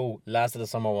Roadshow lasted the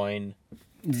summer wine.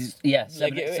 Yeah,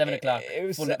 7 o'clock. It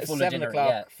was full 7 of dinner,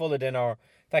 o'clock, full of dinner,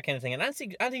 that kind of thing. And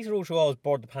Antiques Roadshow always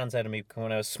bored the pants out of me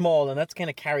when I was small, and that's kind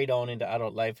of carried on into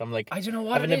adult life. I'm like, I don't know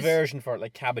what I have an aversion for it,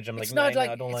 like cabbage. I'm like,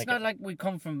 I don't like it. It's not like we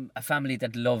come from a family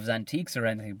that loves antiques or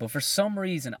anything, but for some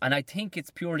reason, and I think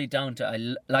it's purely down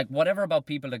to like whatever about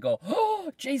people that go,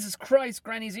 oh Jesus Christ,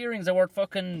 Granny's earrings are worth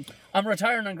fucking. I'm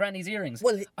retiring on Granny's earrings.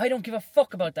 Well, I don't give a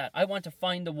fuck about that. I want to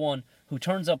find the one who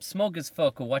turns up smug as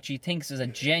fuck with what she thinks is a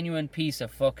genuine piece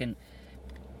of fucking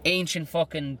ancient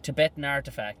fucking Tibetan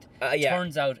artifact.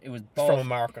 Turns out it was bought from a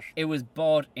market. It was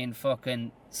bought in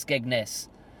fucking Skegness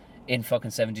in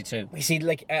fucking 72. You see,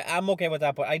 like, I'm okay with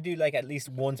that, but I do like at least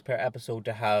once per episode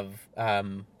to have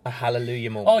a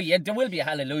hallelujah moment. Oh yeah, there will be a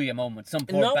hallelujah moment. Some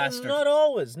poor bastard. Not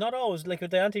always. Like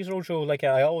with the Antiques Roadshow, like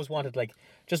I always wanted like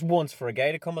just once for a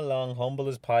guy to come along, humble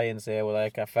as pie, and say, well,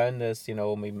 like, I found this, you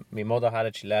know, my mother had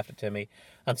it, she left it to me,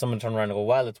 and someone turned around and go,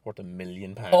 well, it's worth £1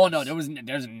 million. Oh no,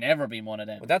 there's never been one of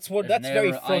them. That's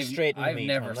very frustrating I've me.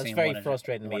 Never That's seen very one of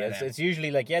frustrating them. me. It's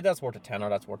usually like, yeah, that's worth a tenner,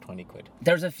 that's worth 20 quid.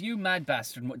 There's a few mad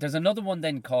bastard. There's another one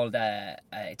then called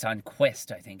it's on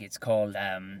Quest, I think. It's called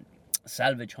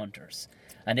Salvage Hunters,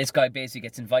 and this guy basically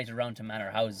gets invited around to manor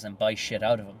houses and buys shit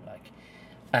out of them, like.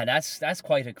 And that's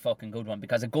quite a fucking good one,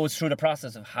 because it goes through the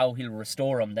process of how he'll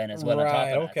restore them then as well. Right, on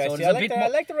top of okay. That. So see, I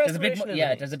like the restoration.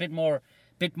 There's a bit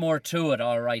more to it,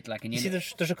 all right. Like, and you see,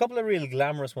 there's a couple of real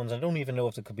glamorous ones. I don't even know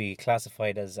if they could be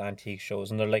classified as antique shows,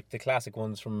 and they're like the classic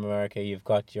ones from America. You've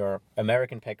got your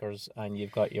American Pickers, and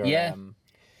you've got your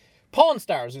Pawn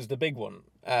Stars is the big one.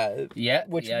 Yeah,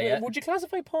 Which yeah. would you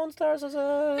classify Pawn Stars as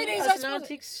a It is, as I an suppose.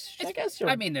 antiques? I guess you're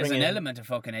I mean, there's an bringing in- element of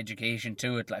fucking education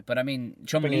to it, like. But I mean,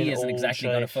 Chum Bringing Lee in isn't old exactly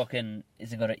gonna shite. fucking.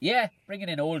 Isn't gonna. Yeah, bringing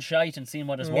in old shite and seeing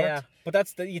what it's Yeah, worth. but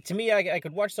that's to me. I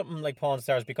could watch something like Pawn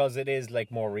Stars because it is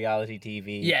like more reality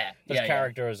TV. Yeah, there's yeah.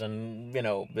 characters and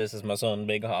this is my son,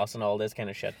 Big Hoss, and all this kind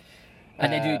of shit.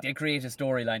 And they create a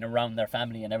storyline around their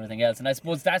family and everything else. And I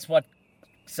suppose that's what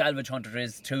Salvage Hunter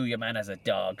is too. Your man has a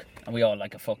dog, and we all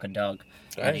like a fucking dog.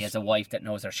 And he has a wife that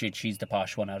knows her shit. She's the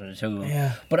posh one out of the two.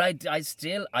 Yeah. But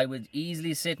I would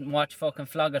easily sit and watch fucking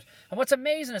Flog It. And what's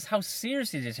amazing is how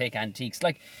seriously they take antiques.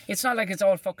 Like, it's not like it's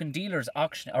all fucking dealers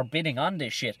auction or bidding on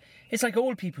this shit. It's like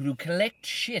old people who collect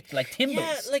shit, like timbers.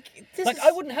 Yeah, like this Like, is...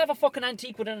 I wouldn't have a fucking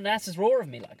antique within an ass's roar of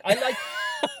me. Like,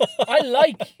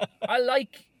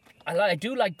 I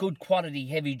do like good quality,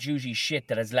 heavy duty shit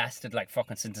that has lasted like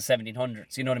fucking since the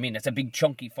 1700s. You know what I mean? It's a big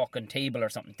chunky fucking table or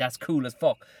something. That's cool as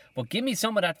fuck. But give me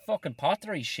some of that fucking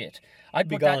pottery shit. I'll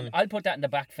put that in the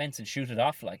back fence and shoot it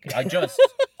off. Like, I just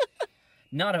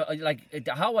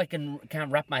how I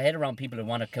can't wrap my head around people who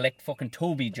want to collect fucking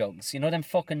Toby jugs. You know them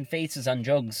fucking faces on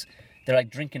jugs. They're like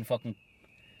drinking fucking.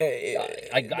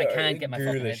 I can't get my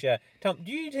fucking head. Yeah, Tom,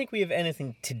 do you think we have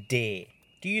anything today?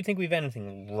 Do you think we have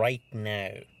anything right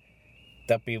now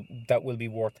that will be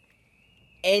worth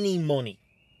any money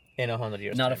in 100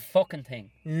 years? Not a fucking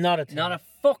thing. Not a thing. Not a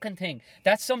fucking thing.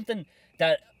 That's something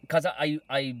that, because I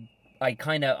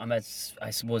kind of, I'm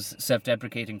I suppose,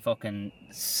 self-deprecating fucking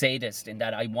sadist in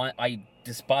that I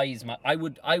despise I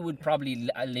would probably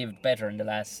live better in the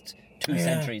last 2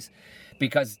 centuries,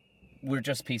 because we're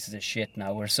just pieces of shit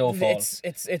now. We're so false.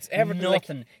 It's everything.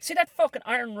 Nothing. Like, see that fucking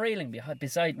iron railing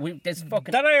beside this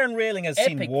fucking that iron railing has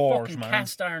epic seen wars, fucking man.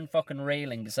 cast iron fucking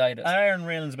railing beside us. That iron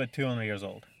railing's about 200 years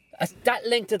old. That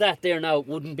length of that there now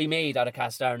wouldn't be made out of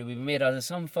cast iron. It would be made out of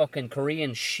some fucking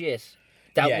Korean shit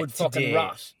that would fucking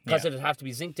rot, because it'd have to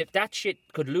be zinc tipped. That shit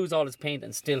could lose all its paint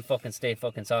and still fucking stay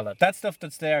fucking solid. That stuff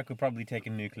that's there could probably take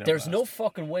a nuclear There's blast. no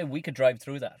fucking way we could drive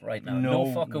through that right now.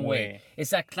 No fucking way.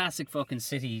 It's that classic fucking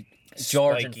city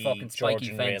Georgian fucking spiky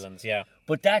fence. Railings, yeah.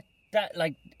 But that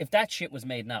like, if that shit was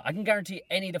made now, I can guarantee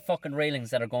any of the fucking railings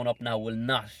that are going up now will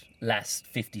not last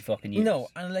 50 fucking years. No,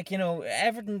 and like,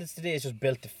 everything that's today is just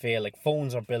built to fail. Like,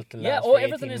 phones are built to last. Yeah, for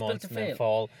everything 18 is built months to and then fail.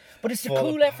 fall. But it's the fall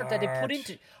cool effort that they put apart.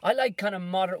 into. I like kind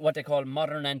of what they call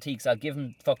modern antiques. I'll give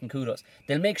them fucking kudos.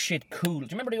 They'll make shit cool. Do you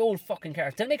remember the old fucking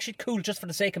cars? They'll make shit cool just for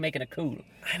the sake of making it cool.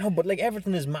 I know, but like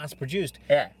everything is mass produced.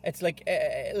 Yeah. It's like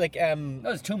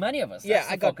There's too many of us. yeah,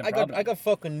 That's the problem. I got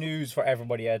fucking news for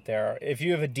everybody out there. If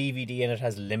you have a DVD and it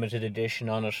has limited edition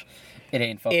on it, It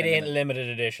ain't fucking. it ain't limited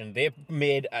edition. They've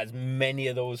made as many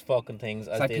of those fucking things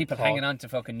as It's like they people thought. hanging on to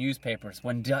fucking newspapers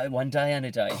when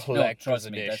Diana died. Collector's No,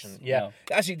 trust me, edition. that's, Yeah, no.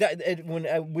 actually, when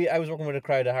I was working with a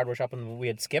crowd at hardware shop and we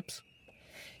had skips,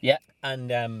 Yeah.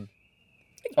 and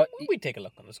Oh, we'd take a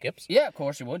look on the skips. yeah, of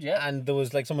course you would. Yeah. And there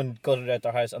was like someone gutted out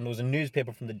their house, and there was a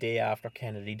newspaper from the day after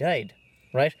Kennedy died,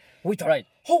 right? We thought, Right.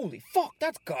 holy fuck,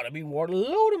 that's gotta be worth a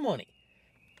load of money.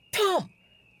 Tom,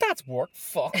 that's worth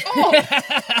fuck all.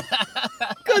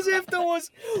 Because if there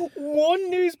was one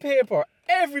newspaper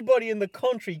everybody in the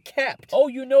country kept, Oh,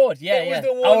 you know it. Yeah, it yeah. was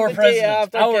the one Our the president, day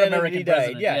after our Kennedy American died.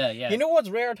 president. Yeah. Yeah. You know what's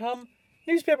rare, Tom?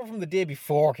 Newspaper from the day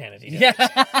before Kennedy died.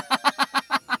 Yeah.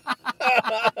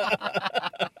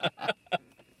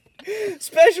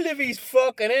 Especially if he's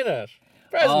fucking in it.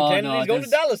 President Oh, Kennedy's no, going to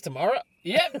there's- Dallas tomorrow.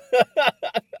 Yep.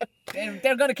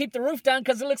 They're going to keep the roof down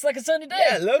because it looks like a sunny day.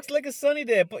 Yeah, it looks like a sunny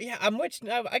day. But yeah,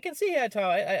 I can see it, Tom.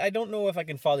 I don't know if I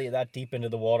can follow you that deep into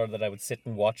the water that I would sit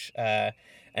and watch an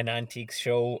antiques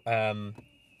show.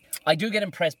 I do get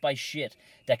impressed by shit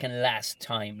that can last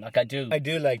time. Like, I do. I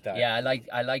do like that. Yeah,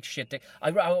 I like shit.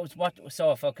 I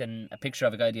saw a picture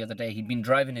of a guy the other day. He'd been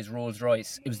driving his Rolls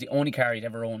Royce. It was the only car he'd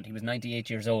ever owned. He was 98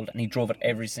 years old, and he drove it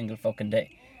every single fucking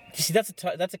day. You see, that's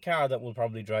a car that will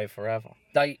probably drive forever.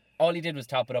 Like, all he did was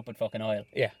top it up with fucking oil.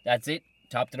 Yeah. That's it.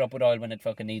 Topped it up with oil when it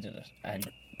fucking needed it.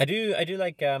 And I do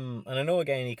like and I know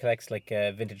again he collects like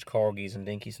vintage corgis and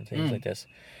dinkies and things like this.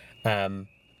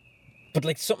 But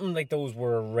like something like those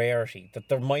were a rarity, that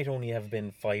there might only have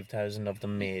been 5,000 of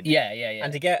them made. yeah.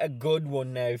 And to get a good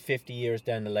one now, 50 years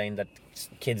down the line, that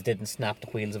kids didn't snap the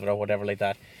wheels of it or whatever like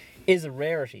that, is a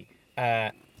rarity.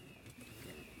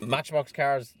 Matchbox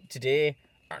cars today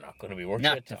are not going to be worth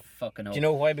Not it. to fucking know. Do you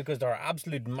know why? Because they're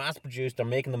absolute mass produced. They're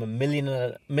making them a million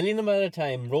of them at a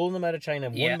time, rolling them out of China,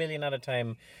 1 million at a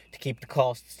time to keep the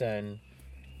costs down.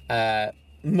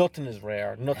 Nothing is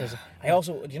rare. Nothing is. I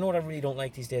also, do you know what I really don't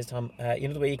like these days, Tom? You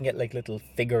know the way you can get like little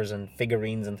figures and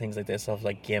figurines and things like this of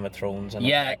like Game of Thrones and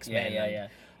of X-Men yeah.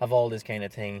 of all this kind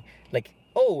of thing. Like,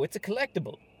 oh, it's a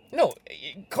collectible. No,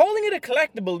 calling it a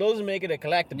collectible doesn't make it a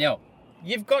collectible. No.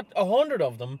 You've got 100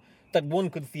 of them that one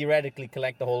could theoretically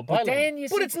collect the whole pile of them.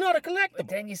 But it's not a collectible. But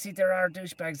then you see there are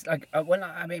douchebags, like, well,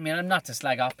 I mean, I'm not to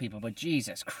slag off people, but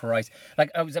Jesus Christ.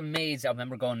 Like, I was amazed. I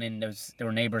remember going in, there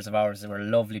were neighbours of ours, they were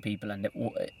lovely people, and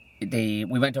we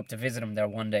went up to visit them there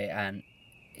one day, and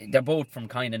they're both from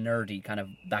kind of nerdy kind of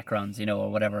backgrounds, you know,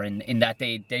 or whatever, in that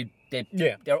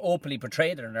they're openly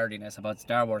portrayed their nerdiness about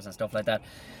Star Wars and stuff like that.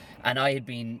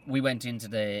 And we went into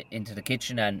the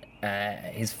kitchen, and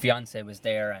his fiance was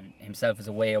there, and himself was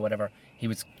away or whatever. He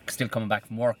was still coming back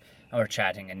from work, and we were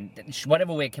chatting, and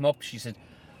whatever way it came up, she said,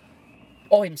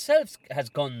 oh, himself has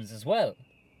guns as well.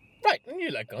 Right, and you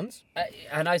like guns.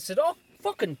 And I said, oh,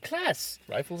 fucking class.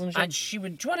 Rifles and shit. And she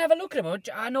went, do you want to have a look at him?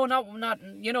 I know, not,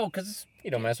 you know, because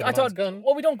you don't mess with a man's gun.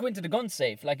 Well, we don't go into the gun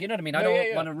safe, like, you know what I mean? I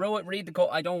don't want to read the code.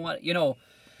 I don't want, you know.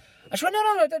 I said,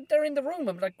 no, they're in the room.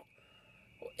 I'm like,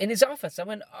 in his office. I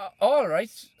went, all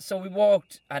right. So we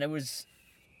walked, and it was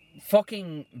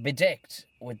fucking bedecked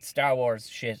with Star Wars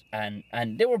shit, and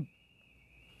they were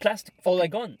plastic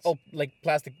guns. Oh, like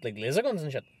plastic, like laser guns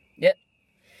and shit. Yeah.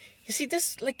 You see,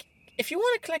 this, like, if you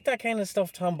want to collect that kind of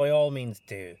stuff, Tom, by all means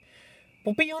do.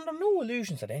 But be under no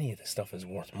illusions that any of this stuff is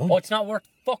worth money. Oh, it's not worth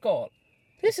fuck all.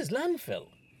 This is landfill.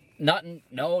 Not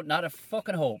a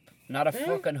fucking hope. Not a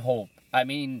fucking hope. I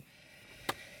mean,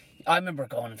 I remember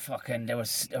going fucking. There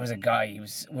was a guy.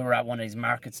 We were at one of these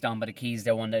markets down by the quays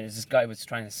there one day. This guy was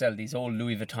trying to sell these old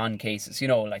Louis Vuitton cases. You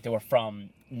know, like they were from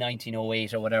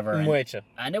 1908 or whatever.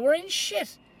 And they were in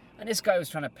shit. And this guy was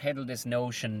trying to peddle this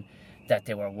notion that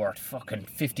they were worth fucking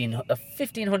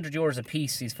 1,500 euros a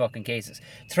piece. These fucking cases.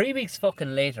 3 weeks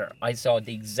fucking later, I saw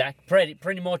the exact,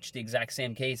 pretty much the exact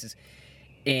same cases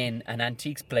in an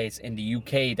antiques place in the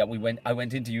UK that I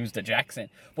went in to use the jacks in,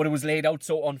 but it was laid out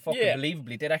so unfucking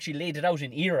believably. They'd actually laid it out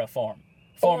in era format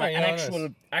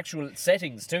and actual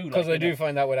settings too. Because I do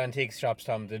find that with antique shops,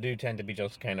 Tom, they do tend to be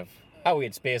just kind of, we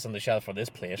had space on the shelf for this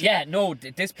place. Yeah, no,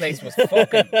 this place was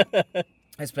fucking.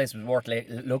 This place was worth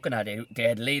looking at. They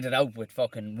had laid it out with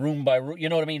fucking room by room. You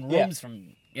know what I mean? Rooms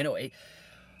from, you know,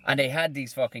 and they had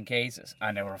these fucking cases,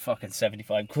 and they were fucking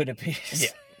 75 quid a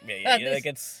piece. Yeah. Like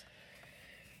it's.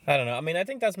 I don't know. I mean, I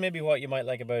think that's maybe what you might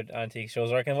like about antique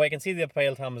shows. Or I can see the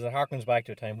appeal, Tom, is it harkens back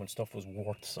to a time when stuff was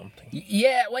worth something.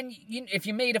 Yeah, if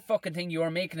you made a fucking thing, you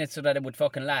were making it so that it would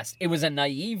fucking last. It was a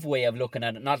naive way of looking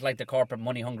at it, not like the corporate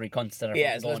money-hungry cunts that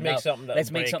are let's make something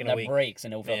that breaks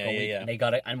in a fucking week. And they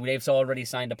got it, and they've already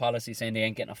signed a policy saying they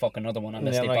ain't getting a fucking other one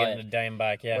unless they buy it. A dime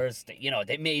back, yeah. Whereas,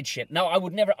 they made shit. No,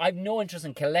 I've no interest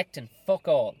in collecting fuck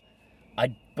all.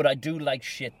 But I do like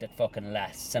shit that fucking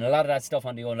lasts. And a lot of that stuff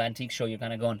on the old antique show, you're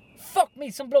kind of going, fuck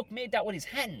me, some bloke made that with his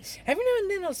hands. Every now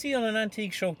and then I'll see on an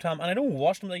antique show, Tom, and I don't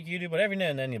watch them like you do, but every now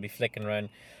and then you'll be flicking around, and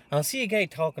I'll see a guy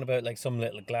talking about like some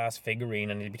little glass figurine,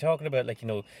 and he'll be talking about like, you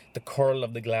know, the curl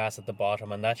of the glass at the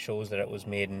bottom, and that shows that it was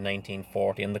made in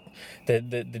 1940, and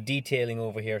the detailing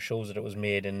over here shows that it was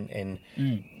made in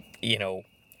you know,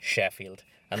 Sheffield.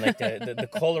 And like the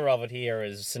colour of it here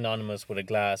is synonymous with a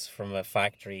glass from a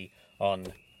factory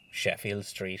on Sheffield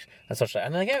Street and such like.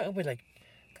 And I'll be like,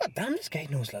 God damn, this guy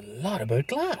knows a lot about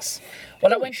glass.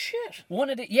 Well, I went shit. Well,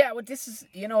 this is,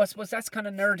 you know, I suppose that's kind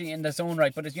of nerdy in its own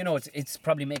right, but it's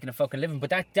probably making a fucking living.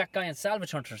 But that guy in Salvage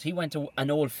Hunters, he went to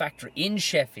an old factory in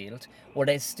Sheffield where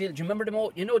they still, do you remember them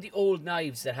old, you know, the old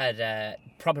knives that had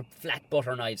proper flat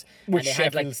butter knives with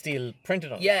Sheffield steel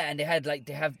printed on it? Yeah, and they have like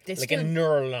a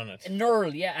knurl on it. A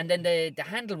knurl, yeah, and then the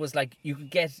handle was like you could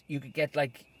get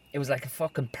like. It was like a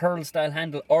fucking pearl style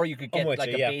handle, or you could get a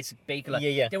basic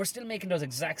Bakelite. Yeah. They were still making those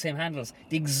exact same handles,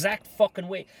 the exact fucking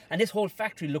way. And this whole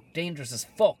factory looked dangerous as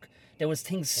fuck. There was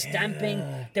things stamping.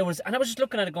 And I was just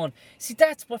looking at it going, see,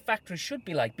 that's what factories should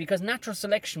be like, because natural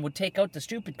selection would take out the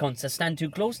stupid cunts that stand too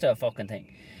close to a fucking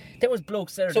thing. There was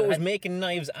blokes there. So it was making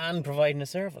knives and providing a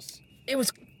service. It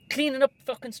was cleaning up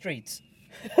fucking streets.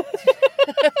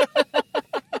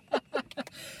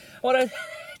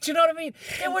 Do you know what I mean?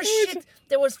 There was shit.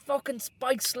 There was fucking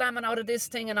spikes slamming out of this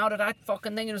thing and out of that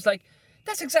fucking thing. It was like,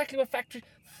 that's exactly what factory.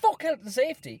 Fuck health and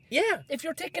safety. Yeah. If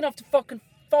you're taking off to fucking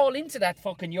fall into that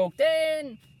fucking yoke,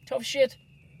 then tough shit.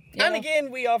 And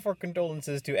again, we offer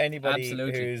condolences to anybody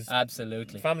whose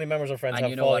family members or friends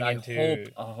have fallen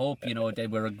into. I hope you know they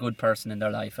were a good person in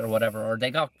their life or whatever, or they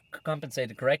got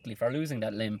compensated correctly for losing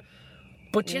that limb.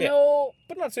 But you know,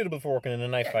 but not suitable for working in a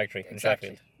knife factory in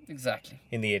Sheffield. Exactly.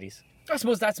 In the 80s. I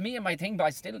suppose that's me and my thing,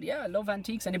 but I love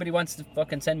antiques. Anybody wants to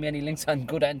fucking send me any links on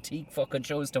good antique fucking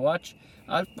shows to watch,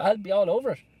 I'll be all over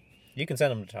it. You can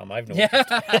send them to Tom. I've no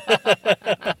interest.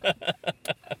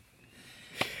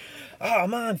 Oh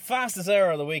man, fastest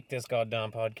hour of the week. This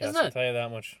goddamn podcast. Isn't it? I'll tell you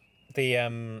that much.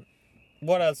 The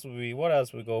what else would we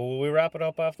go? Will we wrap it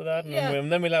up after that? And Yeah.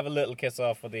 then we'll have a little kiss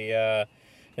off for the a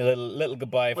little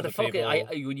goodbye for But the people. I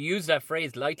would use that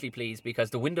phrase lightly, please, because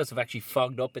the windows have actually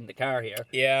fogged up in the car here.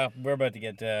 Yeah, we're about to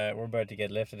get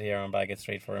lifted here on Baggett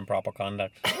Street for improper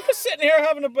conduct. We're just sitting here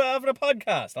having a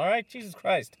podcast. All right, Jesus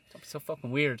Christ. That's so fucking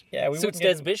weird. Yeah, we Suits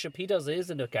wouldn't Des Bishop. He does his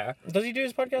in the car. Does he do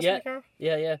his podcast in the car?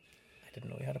 Yeah. I didn't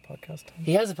know he had a podcast.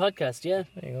 He has a podcast. Yeah.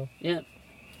 There you go. Yeah.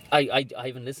 I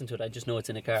haven't listened to it. I just know it's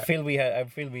in a car. I feel we had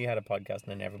a podcast and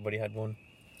then everybody had one.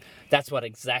 That's what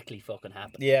exactly fucking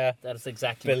happened. Yeah. That's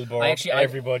exactly. Billboard.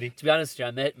 Everybody. To be honest with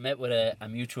you, I met with a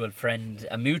mutual friend,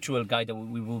 a mutual guy that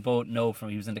we will both know from.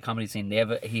 He was in the comedy scene.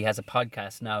 He has a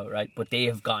podcast now, right? But they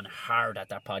have gone hard at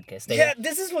their podcast.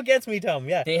 This is what gets me, Tom.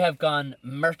 Yeah. They have gone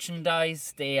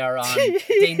merchandise. They are on.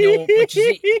 They know. But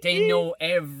you see, they know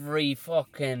every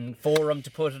fucking forum to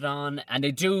put it on, and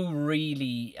they do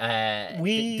really.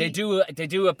 They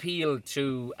do appeal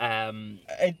to.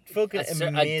 It fucking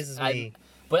amazes me.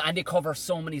 And they cover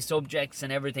so many subjects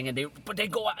and everything, and they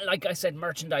go, like I said,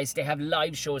 merchandise. They have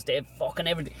live shows. They have fucking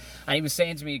everything. And he was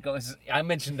saying to me, he goes, I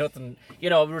mentioned nothing. You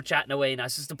know, we were chatting away, and I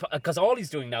was just because all he's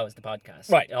doing now is the podcast.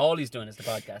 Right. All he's doing is the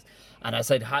podcast. And I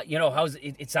said, how's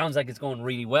it? It sounds like it's going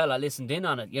really well. I listened in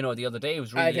on it. You know, the other day it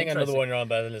was really. I think another one you're on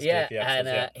better than this. Yeah,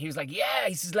 and he was like, yeah.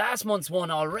 He says last month's one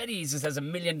already. He says has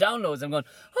 1 million downloads. I'm going,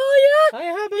 oh yeah. I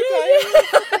have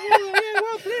it. Yeah,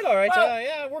 well played. All right.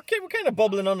 Well, we're kind of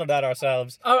bubbling under that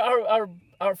ourselves.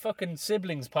 Our fucking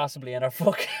siblings possibly, and our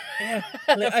fucking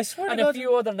I swear and to God, a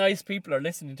few other nice people are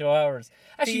listening to ours.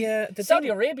 Actually, the Saudi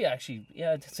Arabia actually,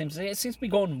 it seems to be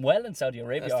going well in Saudi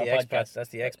Arabia. That's the our expats. podcast. That's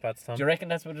the expats, Tom. Do you reckon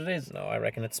that's what it is? No, I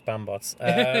reckon it's spam bots.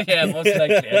 Yeah, most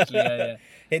likely. Actually,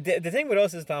 yeah. The thing with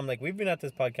us is, Tom, like we've been at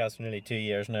this podcast for nearly 2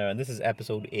 years now, and this is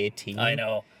episode 18. I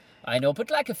know, but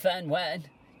like a fan, when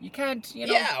you can't, you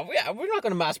know. Yeah, we're not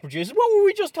going to mass produce it. What were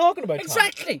we just talking about, Tom?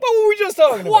 Exactly. What were we just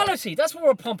talking about? Quality. That's what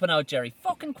we're pumping out, Jerry.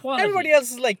 Fucking quality. Everybody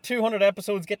else is like 200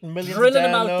 episodes getting millions drilling of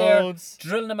them out there, downloads.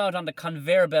 drilling them out on the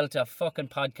conveyor belt of fucking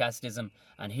podcastism,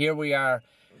 and here we are.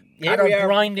 Here at we our are.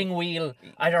 grinding wheel,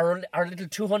 at our little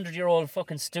 200-year-old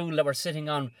fucking stool that we're sitting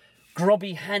on,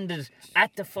 grubby-handed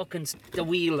at the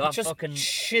wheel of Just fucking.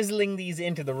 chiseling these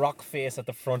into the rock face at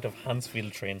the front of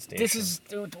Hansfield train station.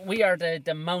 We are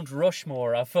the Mount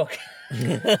Rushmore of fucking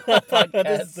podcasts.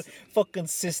 This is the fucking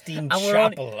Sistine And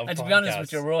Chapel of and to be honest podcasts.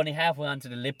 with you, we're only halfway onto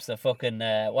the lips of fucking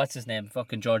what's his name,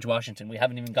 fucking George Washington. We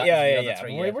haven't even gotten to the other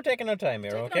three yet. We're taking our time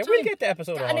here, Taking okay? our We'll time. get to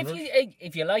episode 100. And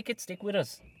if you like it, stick with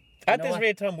us. At know this what?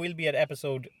 rate, Tom, we'll be at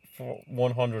episode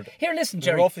 100. Here, listen,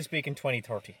 Jerry. Roughly speaking,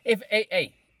 2030. If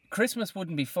Christmas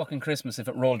wouldn't be fucking Christmas if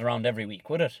it rolled around every week,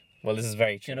 would it? Well, this is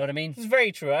very Do true. you know what I mean? This is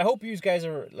very true. I hope you guys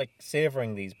are like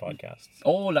savouring these podcasts.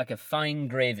 Oh, like a fine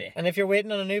gravy. And if you're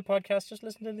waiting on a new podcast, just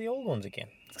listen to the old ones again.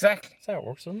 Exactly. That's how it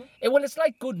works, doesn't it? Well, it's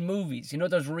like good movies. You know,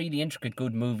 there's really intricate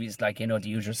good movies, like, you know, The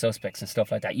Usual Suspects and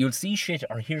stuff like that. You'll see shit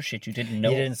or hear shit you didn't know.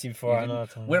 You didn't see before. I know.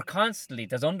 We're constantly,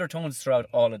 there's undertones throughout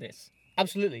all of this.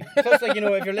 Absolutely. Plus, like, you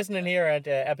know, if you're listening here at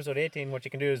episode 18, what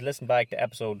you can do is listen back to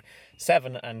episode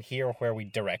 7 and hear where we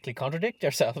directly contradict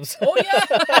ourselves. Oh,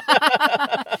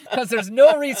 yeah! Because there's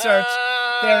no research,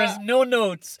 there is no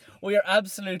notes. We are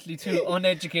absolutely two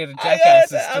uneducated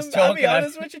jackasses just I'll talking. be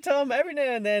honest with you, Tom. Every now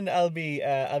and then I'll be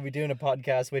doing a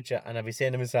podcast with you, and I'll be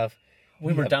saying to myself,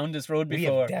 We were down this road we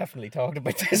before. have definitely talked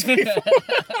about this before.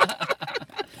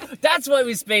 That's why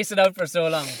we spaced it out for so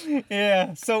long.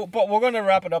 Yeah, but we're going to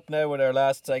wrap it up now with our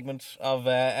last segment of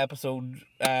episode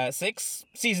 6,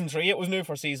 season 3. It was new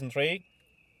for season 3.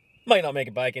 Might not make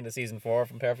it back into season 4,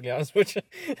 if I'm perfectly honest with you.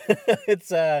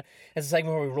 It's a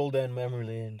segment where we roll down memory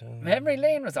lane. Tom. Memory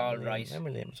lane was all right.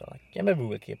 Memory lane was all right. Yeah, maybe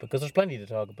we'll keep it, because there's plenty to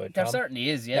talk about, There Tom. certainly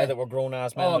is, Now yeah. that we're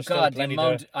grown-ass men, Oh there's still God, the plenty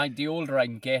amount. to... The older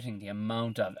I'm getting, the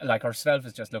amount of, like, herself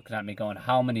is just looking at me going,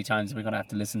 how many times are we going to have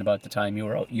to listen about the time you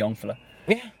were a young fella?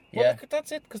 Yeah. Well, Yeah. look,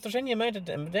 that's it, because there's any amount of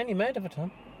it,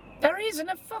 Tom. There is, and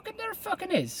there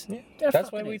fucking is. Yeah. There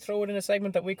That's why fucking we is. throw it in a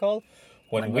segment that we call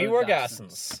When When We We're Were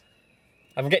Gassins. Gassins.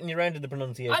 I'm getting you around to the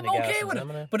pronunciation I'm of okay Gassins, with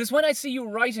am I? it, but it's when I see you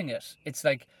writing it, it's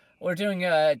like we're doing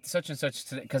such and such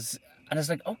today, and it's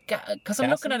like, oh, because I'm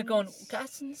looking at it going,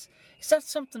 Gassins? Is that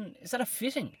something? Is that a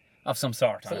fitting of some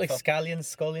sort? Is it like scallions,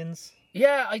 scullions?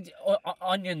 Yeah,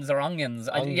 onions or onions.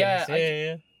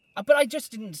 Yeah. But I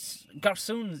just didn't.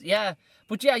 Garsoons, yeah.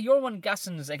 But yeah, your one,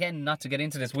 Gassins, again, not to get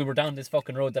into this, we were down this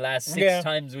fucking road the last 6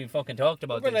 times we fucking talked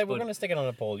about We're this. going to stick it on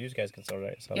a poll. You guys can sort it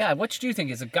out yourselves. Yeah, which do you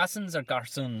think? Is it Gassins or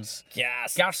Garsoons?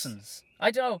 Yes. Garsons.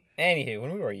 I don't know. Anywho,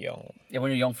 when we were young, Yeah,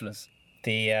 when you're young fellas.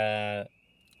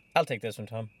 I'll take this one,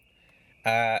 Tom.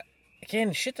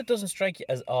 again, shit that doesn't strike you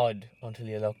as odd until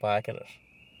you look back at it.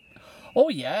 Oh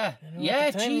yeah, You know, yeah.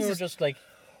 at the time Jesus. we were just like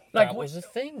Like, that was a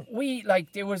thing.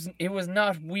 It was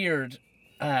not weird.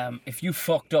 If you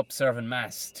fucked up serving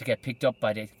mass to get picked up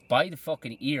by the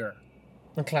fucking ear.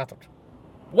 And clattered.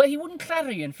 Well, he wouldn't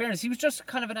clatter you. In fairness, he was just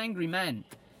kind of an angry man.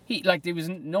 There was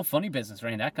no funny business or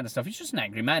any of that kind of stuff. He's just an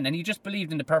angry man, and he just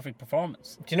believed in the perfect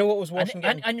performance. Do you know what was worse And,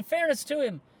 than getting... and in fairness to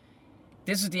him,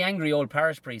 this is the angry old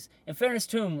parish priest. In fairness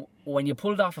to him, when you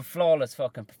pulled off a flawless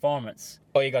fucking performance,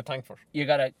 Oh, you got thanked for it. you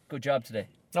got a good job today.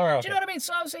 All right, okay. Do you know what I mean?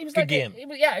 So obviously he was Good like game. he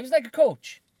was like a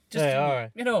coach. Just Yeah, all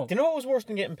right. you know. Do you know what was worse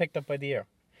than getting picked up by the ear?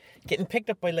 Getting picked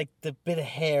up by, like, the bit of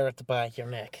hair at the back of your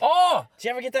neck. Oh! Did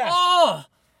you ever get that? Oh,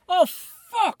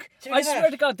 fuck! Do you I get swear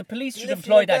that? to God, the police should Lift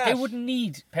employ like that. They that. wouldn't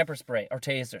need pepper spray or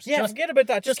tasers. Yeah, just forget about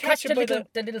that. Just catch catch the it by little,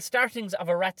 the little startings of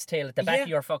a rat's tail at the back Yeah, of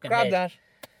your fucking grab head. that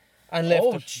and lift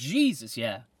Oh, it. Jesus,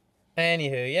 yeah.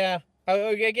 Anywho, yeah.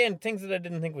 Again, things that I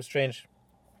didn't think was strange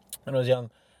when I was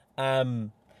young.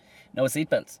 No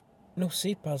seatbelts. No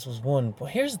seatbelts was one, but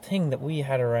here's the thing that we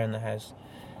had around the house.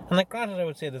 And like, granted, I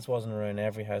would say this wasn't around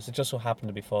every house. It just so happened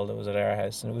to be full that was at our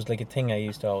house, and it was like a thing I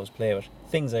used to always play with.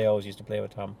 Things I always used to play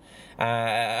with, Tom.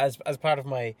 As part of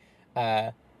my,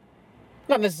 not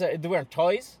necessarily, they weren't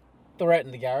toys. They were out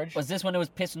in the garage. Was this when it was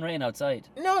pissing rain outside?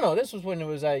 No, this was when it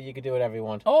was you could do whatever you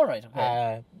want. All right,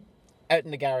 okay. Out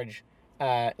in the garage.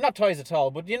 Not toys at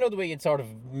all, but you know the way you'd sort of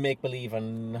make believe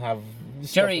and have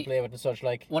stuff Jerry, to play with and such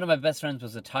like. One of my best friends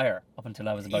was a tyre up until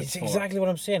I was about It's 4. exactly what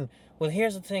I'm saying. Well,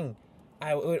 here's the thing.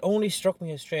 It only struck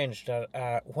me as strange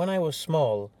that when I was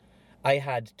small, I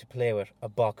had to play with a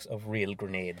box of real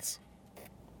grenades.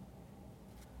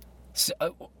 So,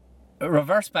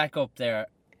 reverse back up there.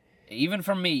 Even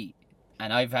for me,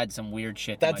 and I've had some weird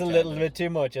shit. That's in a my little childhood. bit too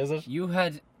much, is it? You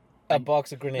had A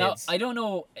box of Now, grenades. I don't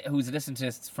know who's listening to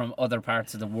this from other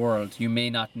parts of the world. You may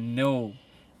not know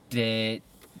the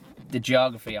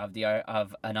geography of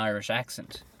an Irish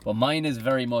accent, but mine is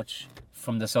very much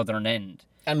from the southern end.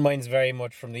 And mine's very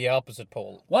much from the opposite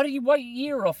pole. What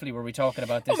year roughly were we talking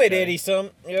about this? Oh, mid Jerry? 80s, some.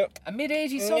 Yeah. A mid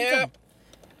 80s something. Yeah.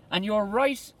 And you're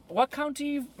right. What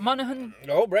county, Monaghan?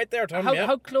 Oh, right there, Tom. How, yeah.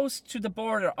 how close to the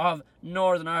border of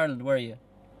Northern Ireland were you?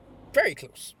 Very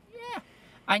close. Yeah.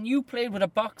 And you played with a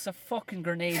box of fucking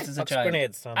grenades as a Box of child.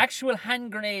 grenades, Tom. Actual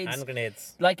hand grenades. Hand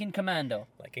grenades. Like in Commando.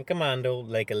 Like in Commando,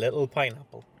 like a little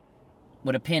pineapple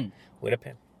With a pin. with a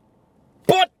pin.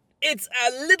 But it's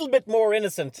a little bit more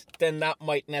innocent than that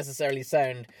might necessarily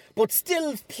sound. But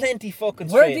still plenty fucking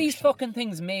Were strange. these fucking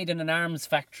things made in an arms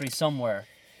factory somewhere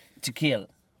to kill?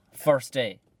 First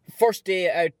day. First day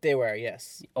out they were,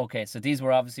 yes. Okay, so these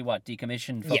were obviously what?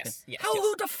 Decommissioned fucking... Yes, yes, How yes.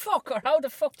 who the fuck or how the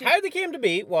fuck did... How they came to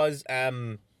be was,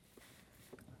 they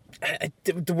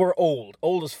were old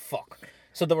as fuck.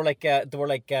 So they were like, They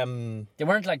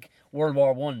weren't like World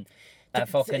War One.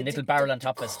 Fucking little barrel on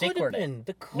top of a stick, were they?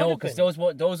 No, because those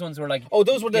ones were like... Oh,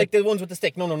 those were like the ones with the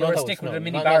stick. No, were not a those. stick with no, a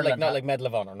mini not, barrel not like, on not top. like Medal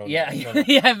of Honor. No, Yeah, no, no.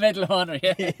 yeah, Medal of Honor,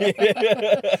 yeah.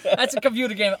 That's a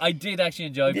computer game I did actually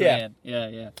enjoy playing.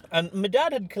 Yeah. And my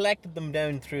dad had collected them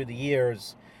down through the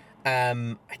years.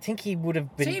 I think he would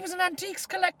have been... So he was an antiques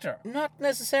collector. Not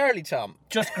necessarily, Tom.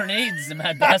 Just grenades, the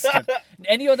mad bastard.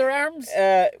 Any other arms?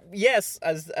 Yes,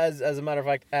 as a matter of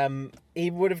fact,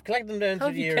 he would have collected them down How through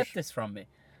have the you years. kept this from me?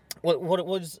 Well, what it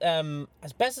was,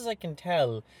 as best as I can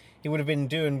tell, he would have been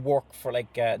doing work for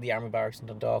like the army barracks in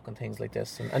Dundalk and things like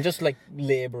this, and just like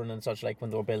labouring and such, like when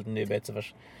they were building new bits of it.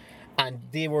 And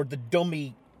they were the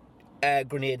dummy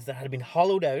grenades that had been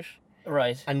hollowed out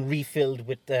Right. and refilled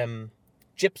with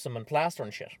gypsum and plaster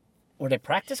and shit. Were they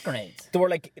practice grenades? They were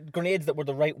like grenades that were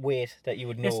the right weight that you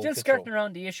would know. You're still to skirting throw.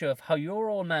 around the issue of how your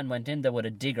old man went in there with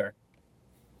a digger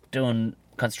doing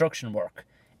construction work,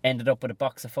 ended up with a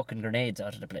box of fucking grenades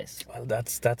out of the place. Well,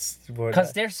 that's where.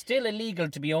 Because they're still illegal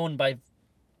to be owned by...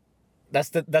 That's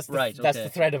the Right, that's okay. the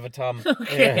thread of it, Tom.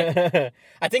 Okay. Yeah.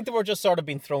 I think they were just sort of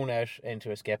being thrown out into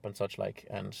a skip and such like,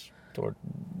 and they were,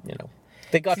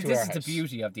 they got See, to this our is house. the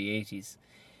beauty of the 80s.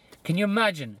 Can you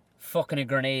imagine fucking a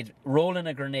grenade, rolling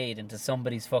a grenade into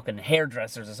somebody's fucking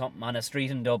hairdressers or something on a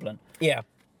street in Dublin? Yeah,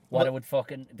 What it would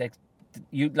fucking...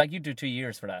 you do 2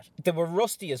 years for that. they were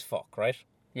rusty as fuck, right?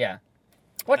 Yeah.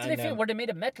 What did And, they feel? Were they made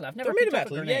of metal? I've They never were made of picked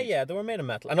up a metal. grenade. Yeah, they were made of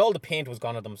metal, and all the paint was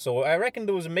gone at them. So I reckon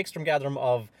there was a mixture gathering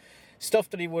of stuff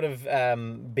that he would have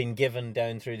been given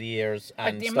down through the years,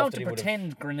 and Like the stuff amount that of he would have...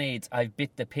 pretend grenades I've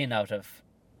bit the pin out of,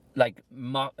 like,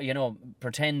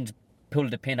 pretend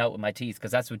pulled the pin out with my teeth,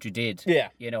 because that's what you did. Yeah.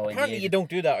 In the Apparently you 80s. don't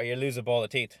do that or you lose a ball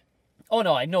of teeth. Oh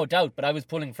no, I no doubt, but I was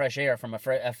pulling fresh air from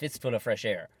a fistful of fresh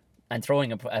air. and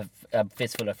throwing a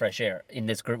fistful of fresh air in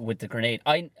this with the grenade.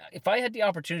 If I had the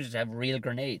opportunity to have real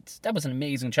grenades, that was an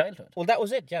amazing childhood. Well, that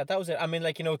was it. Yeah, that was it. I mean,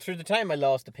 like, you know, through the time I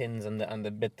lost the pins and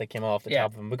the bit that came off the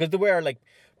top of them, because they were like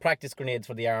practice grenades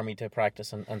for the army to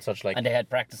practice and such like. And they had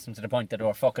practiced them to the point that they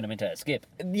were fucking them into a skip.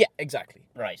 Yeah, exactly.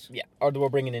 Right. Yeah, or they were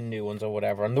bringing in new ones or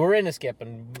whatever, and they were in a skip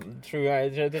and through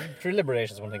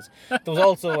liberations and things. There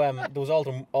was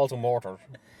also mortar.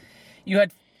 You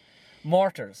had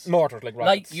mortars. Mortars, like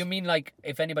rockets. Like, you mean like,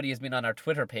 if anybody has been on our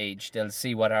Twitter page, they'll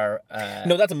see what our...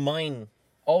 No, that's a mine.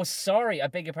 Oh, sorry, I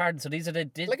beg your pardon. So these are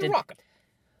a rocket.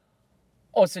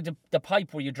 Oh, so the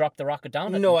pipe where you drop the rocket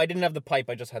down? No, I didn't have the pipe,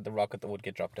 I just had the rocket that would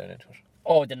get dropped down into it.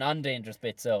 Oh, the non-dangerous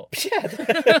bit, so... Yeah,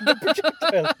 the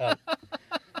projectile pad.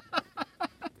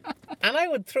 And I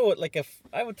would throw it like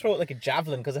a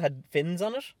javelin because it had fins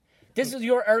on it. This is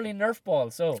your early Nerf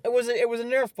ball, so... It was a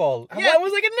Nerf ball. Yeah, it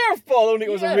was like a Nerf ball, only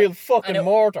it was a real fucking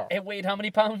mortar. It weighed how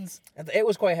many pounds? It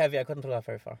was quite heavy, I couldn't throw that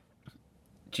very far.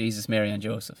 Jesus, Mary and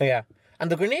Joseph. Yeah. And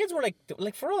the grenades were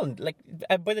like for all, like,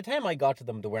 by the time I got to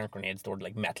them, they weren't grenades, they were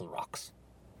like metal rocks.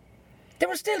 They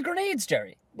were still grenades,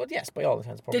 Jerry. But yes, by all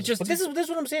intents and purposes. But this is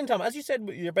what I'm saying, Tom. As you said,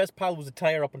 your best pal was a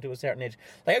tire up until a certain age.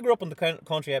 Like, I grew up in the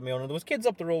country at my own, and there was kids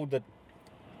up the road that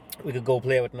we could go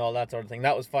play with and all that sort of thing.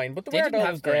 That was fine. But they didn't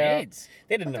have grenades.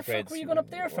 They didn't have grenades. What the fuck were you going up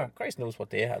there for? Well, Christ knows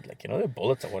what they had. Like, you know, they're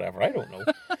bullets or whatever. I don't know.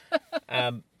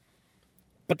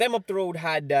 But them up the road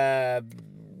had...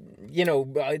 you know,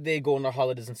 they go on their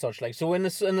holidays and such like. So in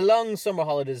the long summer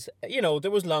holidays, you know,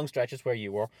 there was long stretches where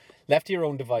you were left to your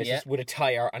own devices with a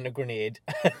tire and a grenade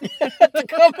to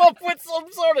come up with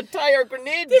some sort of tire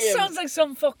grenade This sounds like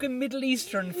some fucking Middle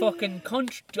Eastern fucking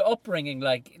country upbringing,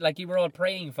 like you were all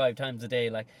praying 5 times a day,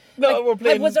 like. No, like, we're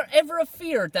playing. Was there ever a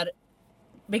fear that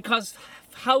because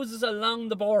houses along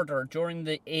the border during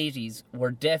the 80s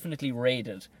were definitely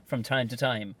raided from time to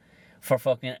time for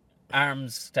fucking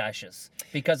arms stashes,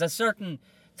 because a certain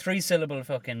 3-syllable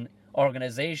fucking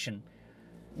organisation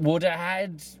would have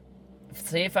had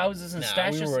safe houses and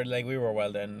stashes? We were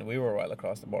well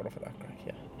across the border for that, Greg.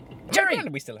 Yeah, Jerry,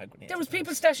 we still had grenades. There was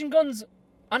people stashing guns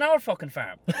on our fucking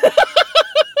farm.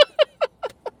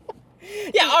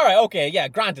 Yeah, all right, okay, yeah,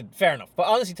 granted, fair enough. But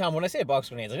honestly, Tom, when I say box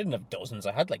grenades, I didn't have dozens.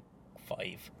 I had like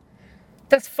 5.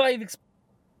 That's 5 explosions.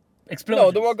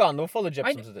 No, they were gone. They were full of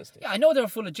gypsums at this stage. Yeah, I know they were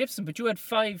full of gypsum, but you had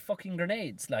 5 fucking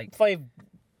grenades. Like 5,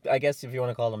 I guess, if you want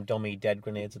to call them dummy dead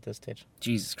grenades at this stage.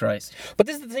 Jesus Christ. But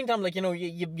this is the thing, Tom, like, you know,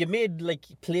 you made, like,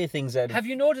 playthings out of... Have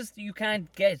you noticed you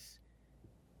can't get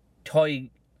toy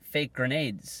fake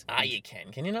grenades? Ah, you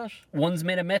can you not? One's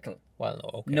made of metal. Well,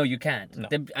 no, okay. No, you can't. No.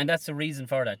 And that's the reason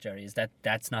for that, Jerry, is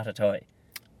that's not a toy.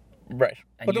 Right.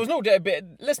 And but there was no...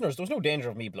 listeners, there was no danger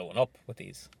of me blowing up with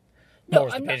these. No,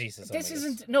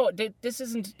 this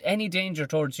isn't any danger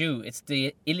towards you. It's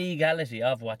the illegality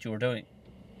of what you were doing.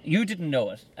 You didn't know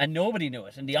it, and nobody knew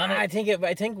it. And I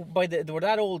think by they were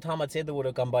that old, Tom, I'd say they would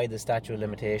have gone by the statute of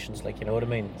limitations. Like, you know what I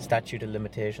mean? Statute of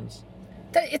limitations.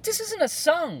 This isn't a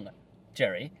song,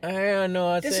 Jerry.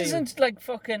 No, this isn't like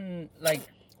fucking like.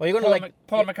 Well, you're gonna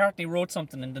Paul McCartney wrote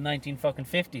something in the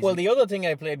 1950s. Well, the other thing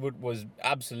I played with was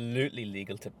absolutely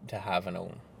legal to have and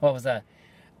own. What was that?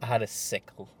 I had a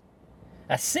sickle.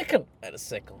 A sickle? I had a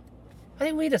sickle. I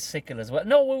think we had a sickle as well.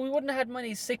 No, we wouldn't have had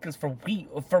many sickles for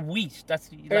wheat.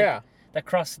 That's like, that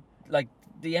cross, like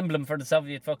the emblem for the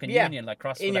Soviet fucking Union, like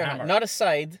cross with a hammer. Not a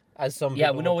side, as some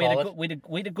people would call it.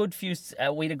 We had a good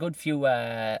few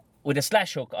with a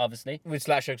slash hook, obviously. With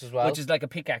slash hooks as well, which is like a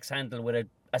pickaxe handle with a.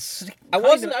 I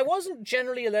wasn't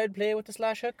generally allowed to play with the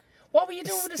slash hook. What were you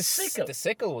doing with a sickle? The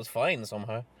sickle was fine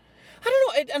somehow. I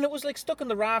don't know, and it was like stuck in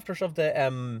the rafters of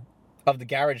the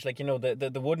garage, like, you know,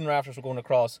 the wooden rafters were going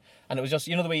across, and it was just,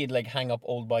 you know, the way you'd like hang up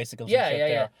old bicycles and shit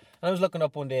there. And I was looking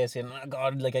up one day saying, oh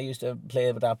God, like I used to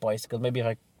play with that bicycle. Maybe if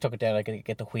I took it down, I could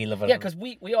get the wheel of it. Yeah, because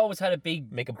we always had a big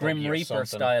Grim Reaper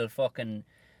style fucking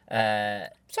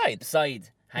side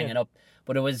hanging up,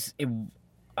 but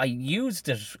I used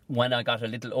it when I got a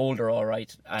little older, all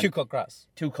right. To cut grass.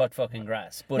 To cut fucking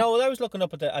grass. But no, I was looking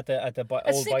up at the old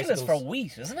bicycles. A sickle is for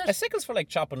wheat, isn't it? A sickle's for like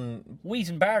chopping wheat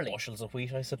and barley. Bushels of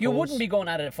wheat, I suppose. You wouldn't be going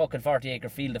at a fucking 40-acre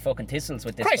field of fucking thistles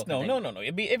with this. Christ, no.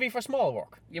 It'd be for small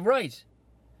work. You're right.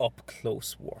 Up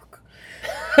close work.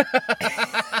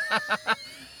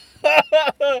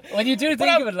 When you do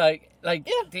think of it, like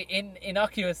the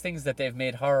innocuous things that they've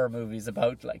made horror movies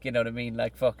about, like, you know what I mean,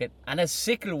 like fuck it, and a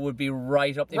sickle would be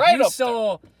right up.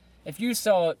 If you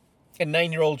saw a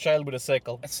 9-year-old child with a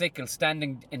sickle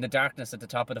standing in the darkness at the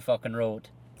top of the fucking road,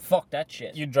 fuck that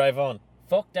shit. You'd drive on.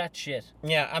 Fuck that shit.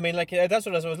 Yeah, I mean, like that's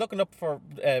what I was looking up for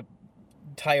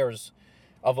tires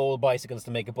of old bicycles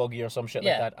to make a buggy or some shit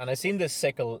like that, and I seen this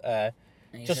sickle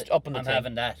And you just said, up in the I'm thing.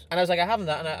 having that. And I was like, I'm having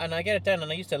that, and I get it down,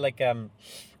 and I used to like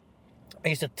I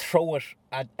used to throw it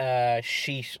at a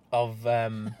sheet of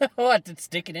What? Did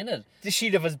stick it in it? the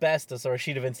sheet of asbestos or a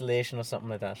sheet of insulation or something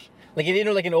like that. Like you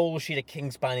know, like an old sheet of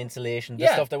Kingspan insulation, the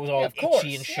stuff that was all of course.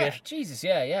 itchy and Yeah, shit. Jesus,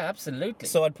 yeah, absolutely.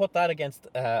 So I'd put that against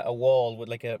a wall with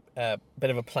like a bit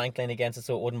of a plank line against it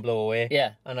so it wouldn't blow away.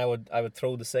 Yeah. And I would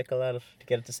throw the sickle at it to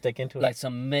get it to stick into it. Like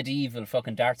some medieval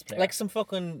fucking darts player. Like some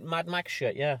fucking Mad Max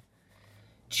shit, yeah.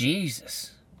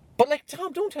 Jesus. But like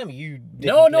Tom, don't tell me you didn't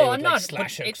No, play with, I'm like, not.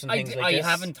 slash But hooks and I things like this.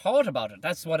 haven't thought about it.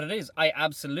 That's what it is. I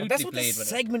absolutely That's what played this with it.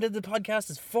 segment of the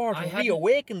podcast is for, I to hadn't-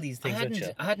 reawaken these things with you.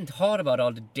 I hadn't thought about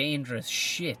all the dangerous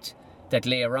shit that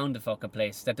lay around the fucking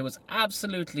place. That there was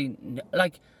absolutely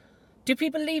like, do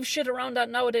people leave shit around that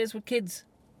nowadays with kids?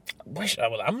 Well,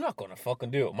 I'm not gonna fucking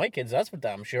do it with my kids, that's for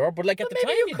damn sure. But like at But the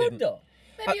maybe time you could didn't. though.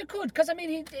 Maybe you could, because I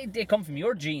mean, they come from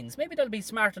your genes. Maybe they'll be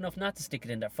smart enough not to stick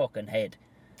it in their fucking head.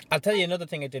 I'll tell you another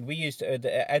thing I did. We used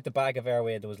to out the back of our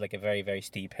way there was like a very, very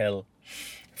steep hill.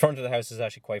 Front of the house is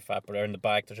actually quite flat, but in the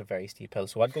back there's a very steep hill.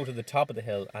 So I'd go to the top of the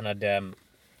hill and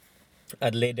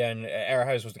I'd lay down. Our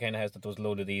house was the kind of house that was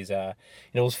loaded these those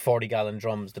 40-gallon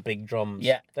drums, the big drums.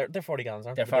 Yeah. They're 40 gallons,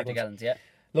 aren't They're they? The big 40 ones? gallons, yeah.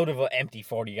 Load of empty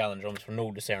 40-gallon drums for no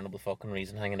discernible fucking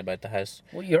reason hanging about the house.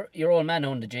 Well, your old man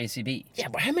owned the JCB. Yeah,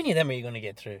 but how many of them are you going to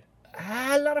get through?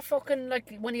 A lot of fucking,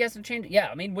 like, when he hasn't changed. Yeah,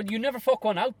 I mean, you never fuck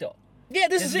one out, though. Yeah,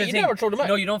 this is the it. You thing. never throw them out.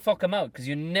 No, you don't fuck them out, because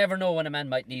you never know when a man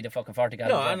might need a fucking 40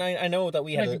 gallon. No, and I know that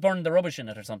we Maybe had burn the rubbish in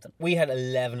it or something. we had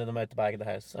 11 of them out the back of the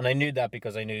house, and I knew that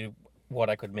because I knew what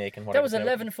I could make and what That I was could sell.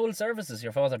 11 full services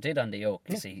your father did on the yoke,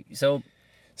 you see. So,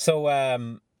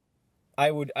 I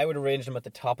would arrange them at the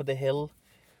top of the hill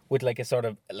with like a sort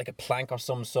of like a plank or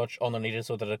some such underneath it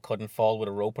so that it couldn't fall with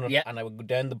a rope on it. Yeah. And I would go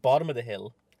down the bottom of the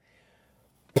hill,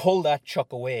 pull that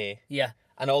chuck away, yeah,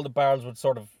 and all the barrels would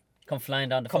sort of come flying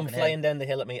down the come fucking flying hill. down the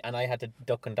hill at me, and I had to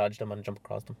duck and dodge them and jump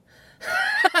across them.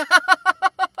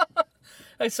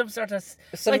 Like some sort of...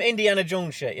 Some like, Indiana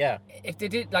Jones shit, yeah. if they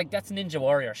did, like, that's Ninja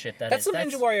Warrior shit, That's some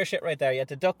Ninja Warrior shit right there. You had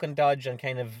to duck and dodge and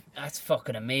kind of That's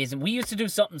fucking amazing. We used to do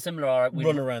something similar.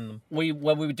 run around them. When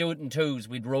we would do it in twos,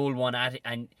 we'd roll one at it,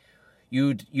 and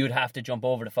you'd have to jump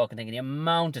over the fucking thing. And the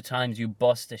amount of times you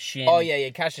bust a shin. Oh yeah,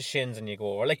 you catch the shins and you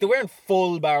go over. Like they weren't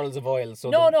full barrels of oil, so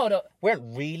No, they no.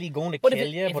 weren't really going to But kill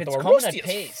if you. But it's they were coming rusty at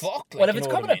as pace, fuck. Like, well, if you it's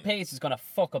know what coming I at mean? pace, it's gonna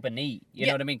fuck up a knee. You Yeah.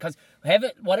 know what I mean? Because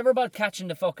whatever about catching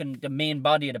the main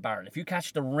body of the barrel, if you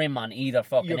catch the rim on either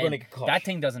fucking You're gonna end, get caught. that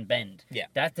thing doesn't bend. Yeah.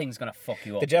 That thing's gonna fuck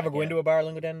you up. Did you ever like, go into a barrel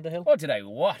and go down the hill? Oh, did I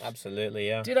what? Absolutely,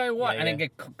 yeah. Did I what? Yeah, and then yeah.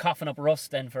 get coughing up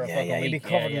rust then for a fucking You'd week. be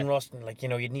covered yeah. in rust and like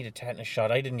you'd need a tetanus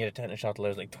shot. I didn't get a tetanus shot till I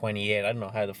was like 28. I don't know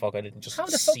how the fuck I didn't just How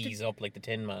the fuck seize up like the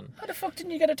Tin Man. How the fuck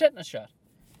didn't you get a tetanus shot?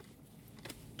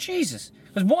 Jesus.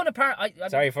 Because one apart...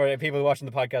 Sorry for people watching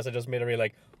the podcast. I just made a real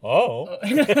like, oh.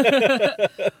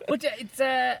 But it's...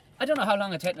 I don't know how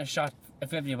long a tetanus shot,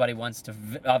 if anybody wants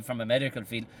to... from a medical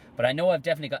field. But I know I've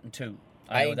definitely gotten two.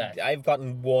 I know that. I've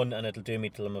gotten one and it'll do me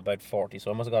till I'm about 40.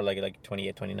 So I must have got like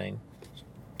 28, 29.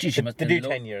 Jeez, you must They have do been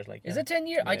 10 years. Like Is yeah. it 10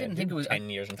 years? I Yeah, didn't they think do it was... 10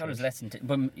 years I and thought it was things. less than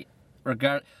 10.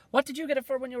 But what did you get it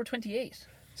for when you were 28?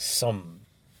 Some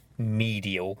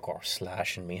mediocre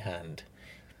slash in me hand.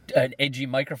 An edgy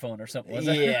microphone or something, was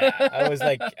it? Yeah, I was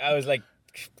like,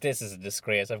 this is a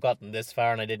disgrace. I've gotten this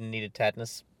far and I didn't need a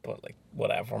tetanus, but like,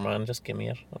 whatever, man, just give me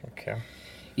it. I don't care.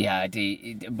 Yeah,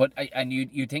 and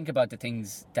you think about the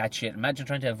things, that shit. Imagine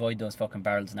trying to avoid those fucking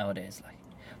barrels nowadays. Like,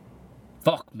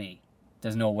 fuck me.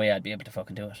 There's no way I'd be able to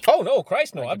fucking do it. Oh no,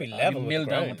 Christ no! I'd be level with the milled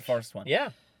down ground. with the first one. Yeah.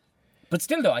 But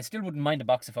still, though, I still wouldn't mind a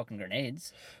box of fucking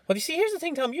grenades. Well, you see, here's the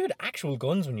thing, Tom. You had actual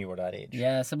guns when you were that age.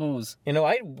 Yeah, I suppose. You know,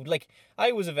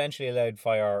 I was eventually allowed to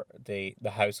fire the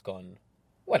house gun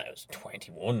when I was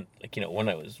 21. Like, you know, when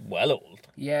I was well old.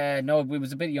 Yeah, no, we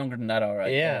was a bit younger than that, all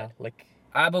right. Yeah, like.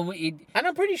 But And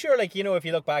I'm pretty sure, like, you know, if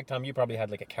you look back, Tom, you probably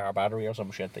had like a car battery or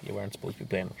some shit that you weren't supposed to be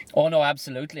playing with. oh no,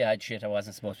 absolutely, I had shit I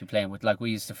wasn't supposed to be playing with. Like,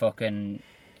 we used to fucking,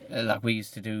 we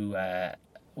used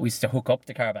to hook up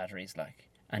the car batteries, like,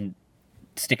 and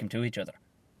stick them to each other.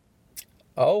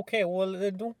 Okay, well,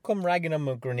 don't come ragging on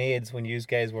with grenades when you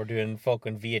guys were doing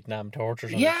fucking Vietnam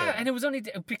tortures. Yeah, and it was only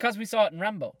because we saw it in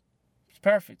Rambo. It's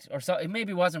perfect. Or so it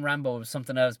maybe wasn't Rambo, it was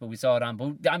something else, but we saw it on.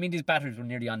 But I mean, these batteries were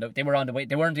nearly they were on the way.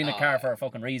 They weren't in a car for a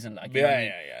fucking reason, like. You know what I mean?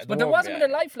 yeah. But there was a bit of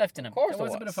life left in them. Of course there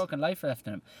was there a bit of was. fucking life left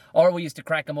in them. Or we used to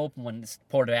crack them open when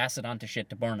pour the acid onto shit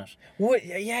to burn it. Well,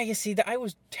 yeah, you see, I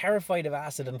was terrified of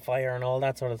acid and fire and all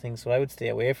that sort of thing, so I would stay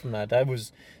away from that.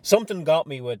 Something got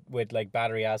me with like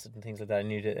battery acid and things like that.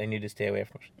 I knew to stay away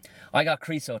from it. I got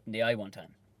creosote in the eye one time.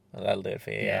 That'll do it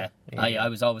for you. Yeah. I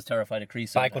was always terrified of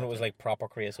creosote. Back when it was like proper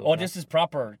creosote. Oh, this is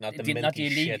proper. Not the not milky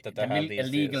the shit that they have these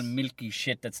illegal days. milky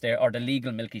shit that's there, or the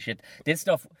legal milky shit. This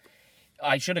stuff,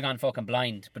 I should have gone fucking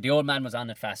blind, but the old man was on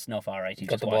it fast enough. All right, he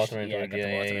Got just the washed. water into Yeah, it, got the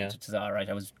yeah, water yeah, into it. It's all right.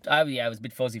 I was a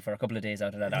bit fuzzy for a couple of days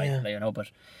out of that eye, you know, but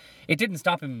it didn't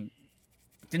stop him.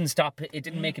 It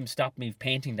didn't make him stop me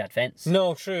painting that fence.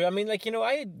 No, true. I mean, like, you know,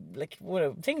 I like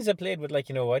things I played with, like,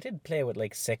 you know, I did play with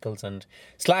like sickles and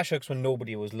slash hooks when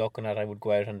nobody was looking at. I would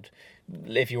go out and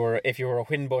if you were a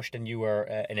windbush, then you were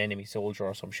an enemy soldier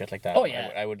or some shit like that. Oh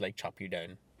yeah, I would like chop you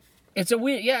down. It's a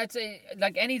weird, it's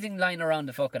like anything lying around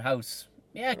the fucking house.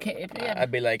 Yeah,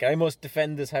 I'd be like, I must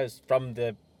defend this house from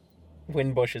the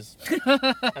wind bushes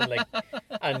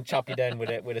and chop you down with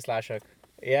a slash hook.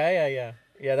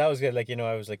 Yeah, that was good. Like, you know,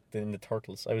 I was like in the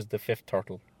turtles. I was the fifth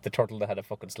turtle. The turtle that had a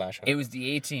fucking slash hook. It was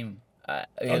the A-team. The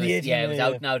A-team. Yeah, it was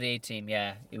out now, the A-team,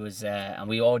 yeah. It was, and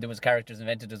there was characters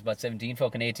invented. There was about 17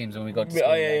 fucking A-teams when we got to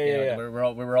school.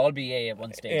 We were all BA at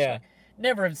one stage. Yeah. Like,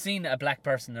 never have seen a black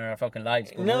person in our fucking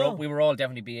lives. But No. we were all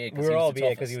definitely BA. We were all BA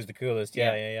because he was the coolest.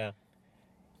 Yeah.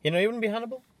 You know, he wouldn't be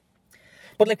Hannibal.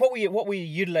 But like, what we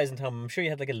utilising, Tom? I'm sure you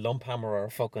had like a lump hammer or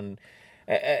a fucking.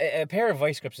 A pair of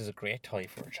vice grips is a great toy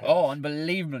for a child. Oh,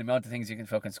 unbelievable amount of things you can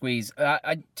fucking squeeze.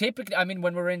 I mean,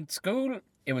 when we were in school,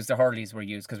 it was the Hurleys were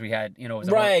used because we had, you know, it was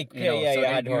right. so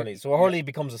had Hurleys. So a Hurley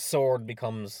becomes a sword,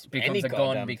 becomes any a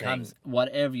gun, thing.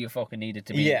 whatever you fucking need it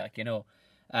to be. Like, you know.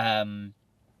 And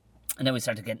then we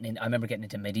started getting in. I remember getting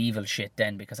into medieval shit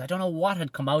then because I don't know what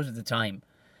had come out at the time.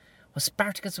 Was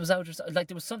Spartacus was out or something? Like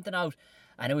there was something out,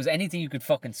 and it was anything you could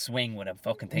fucking swing with a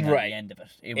fucking thing on the end of it.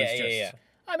 It was just.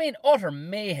 I mean, utter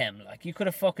mayhem. Like, you could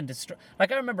have fucking destroyed...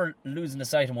 Like, I remember losing the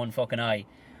sight in one fucking eye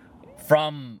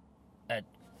from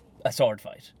a sword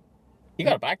fight. You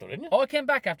got it back, though, didn't you? Oh, I came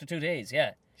back after 2 days,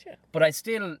 yeah. Shit. But I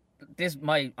still...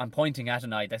 I'm pointing at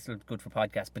an eye. That's still good for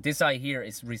podcast. But this eye here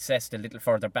is recessed a little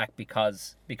further back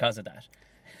because of that.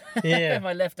 Yeah.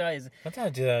 My left eye is... That's how I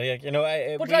do that, yeah. You know,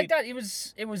 But like that, it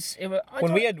was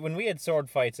when we had sword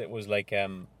fights, it was like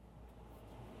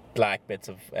black bits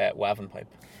of waven pipe.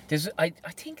 I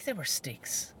think they were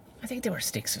sticks. I think they were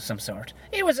sticks of some sort.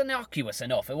 It was innocuous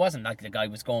enough. It wasn't like the guy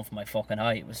was going for my fucking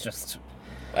eye. It was just...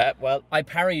 well... I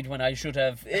parried when I should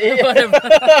have. You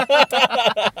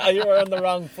were on the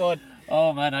wrong foot.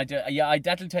 Oh, man.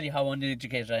 That'll tell you how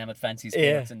uneducated I am at fancy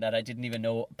sports and that I didn't even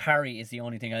know parry is the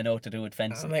only thing I know to do with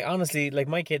fencing. Like, honestly, like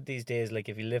my kid these days, like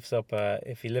if he lifts up a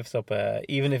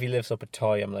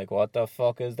toy, I'm like, what the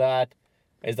fuck is that?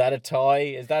 Is that a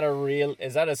toy? Is that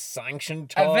a sanctioned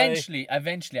toy?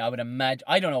 Eventually, I would imagine.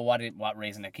 I don't know what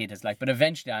raising a kid is like, but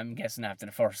eventually, I'm guessing after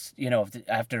the first, you know,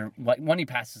 when he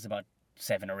passes about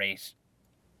 7 or 8,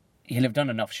 he'll have done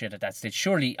enough shit at that stage.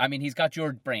 Surely, I mean, he's got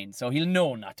your brain, so he'll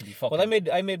know not to be fucking. Well,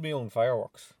 I made my own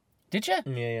fireworks. Did you?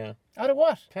 Yeah. Out of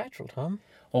what? Petrol, Tom.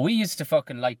 Well, we used to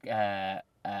fucking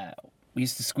we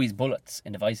used to squeeze bullets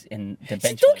in the bench.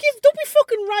 Don't be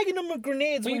fucking ragging them with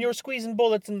grenades when you're squeezing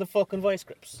bullets in the fucking vice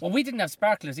grips. Well, we didn't have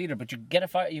sparklers either, but you could get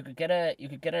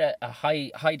a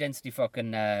high density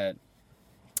fucking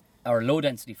or low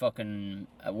density fucking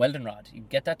welding rod. You could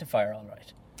get that to fire all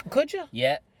right. Could you?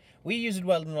 Yeah. We used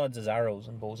welding rods as arrows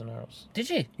and bows and arrows. Did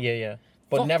you? Yeah.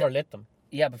 But fuck never lit them.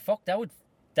 Yeah, but fuck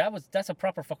that's a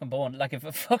proper fucking bow. Like if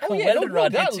a fucking welding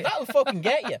rod that'll fucking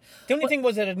get you. The only thing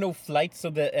was that it had no flight, so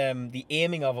the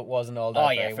aiming of it wasn't all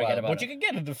that very forget well. about But you could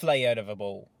get it to fly out of a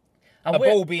bow. And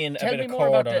bow being a bit of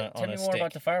cord on a stick. Tell me more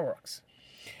about the fireworks.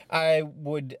 I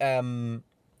would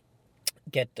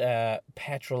get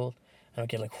petrol, and I'd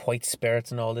get like white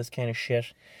spirits and all this kind of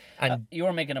shit. And you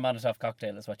were making a Molotov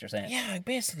cocktail, is what you're saying. Yeah,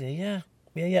 basically, yeah.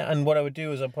 And what I would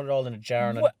do is I'd put it all in a jar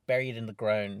and I'd bury it in the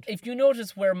ground. If you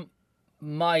notice where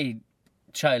my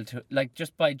childhood, like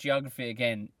just by geography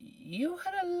again, you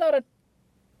had a lot of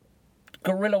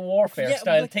guerrilla warfare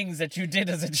style things that you did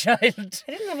as a child.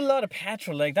 I didn't have a lot of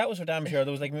petrol, like that was for damn sure.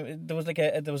 There was like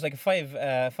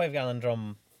a 5 gallon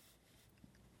drum.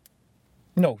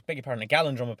 No, beg your pardon, a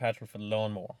gallon drum of petrol for the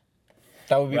lawnmower.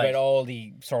 That would be about all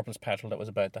the surplus petrol that was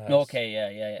about the house. Okay,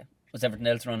 yeah. Was everything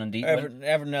else running deep?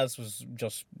 Everything else was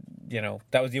just, you know,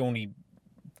 that was the only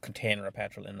container of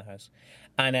petrol in the house.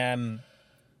 And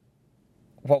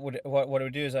what I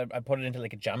would do is I'd put it into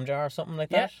like a jam jar or something like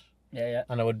that. Yeah.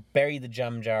 And I would bury the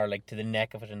jam jar like to the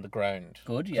neck of it in the ground.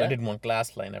 Good, yeah. I didn't want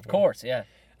glass flying everywhere. Of course, yeah.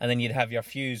 And then you'd have your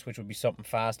fuse, which would be something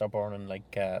fast or burning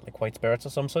like white spirits or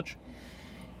some such.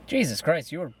 Jesus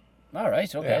Christ, you were all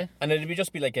right. Okay. Yeah. And it'd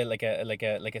just be like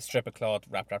a strip of cloth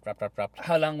wrapped.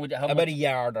 How long would about a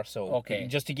yard or so? Okay.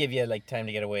 Just to give you like time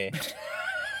to get away.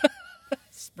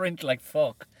 Sprint like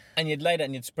fuck. And you'd light it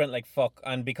and you'd sprint like fuck.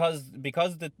 And because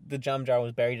the jam jar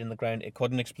was buried in the ground, it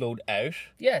couldn't explode out.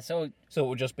 Yeah, so it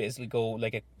would just basically go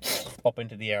like up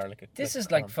into the air like a. This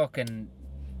is like fucking.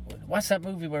 What's that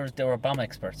movie where they were bomb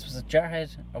experts? Was it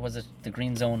Jarhead or was it The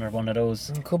Green Zone or one of those?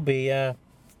 It could be.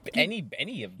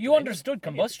 Any of. You understood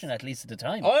combustion at least at the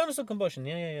time. Oh, I understood combustion.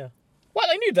 Yeah. Well,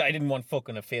 I knew that I didn't want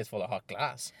fucking a face full of hot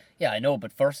glass. Yeah, I know,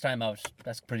 but first time out,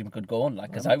 that's pretty good going.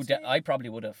 Like, because I probably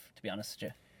would have, to be honest with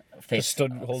you. Just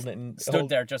stood holding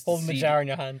there just holding to the see jar in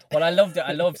your hand. Well, I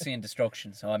loved seeing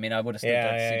destruction. So I mean, I would have stood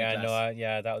there to see the glass.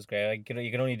 Yeah, that was great. Like,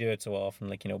 you can only do it so often,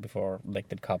 like before like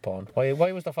they'd cop on.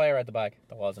 Why was the fire at the back?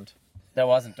 There wasn't.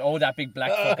 Oh, that big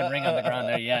black fucking ring on the ground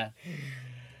there. Yeah.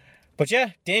 But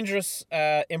yeah, dangerous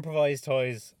improvised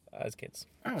toys as kids.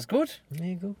 That was good. There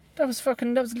you go. That was a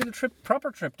little proper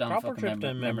trip down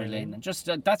memory lane. And just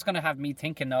that's gonna have me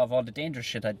thinking of all the dangerous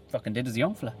shit I fucking did as a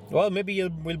young fella. Well, maybe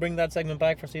we'll bring that segment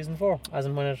back for season 4, as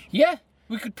and when it. Yeah,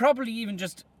 we could probably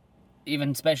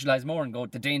even specialize more and go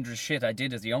the dangerous shit I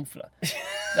did as a young fella.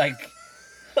 Like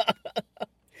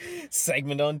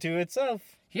segment unto itself.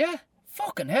 Yeah,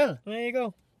 fucking hell. There you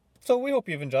go. So we hope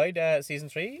you've enjoyed season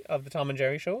 3 of the Tom and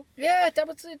Jerry Show. Yeah,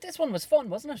 this one was fun,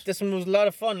 wasn't it? This one was a lot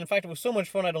of fun. In fact, it was so much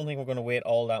fun. I don't think we're going to wait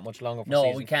all that much longer for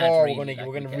season 4. We can't. Really,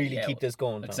 we're going to really keep this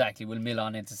going. Exactly. We'll mill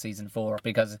on into season 4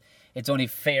 because it's only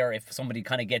fair if somebody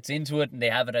kind of gets into it and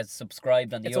they have it as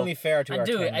subscribed on the. It's only fair to our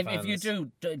fans.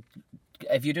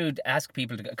 If you do ask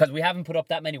people to, because we haven't put up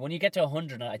that many. When you get to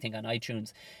 100, I think on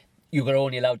iTunes, you're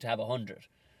only allowed to have 100.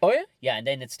 Oh yeah, yeah, and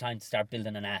then it's time to start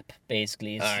building an app.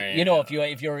 Basically, if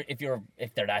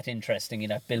they're that interesting,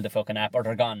 build a fucking app, or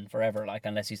they're gone forever. Like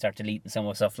unless you start deleting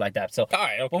some stuff like that. So,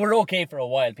 okay. But we're okay for a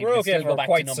while. People we're okay still for go back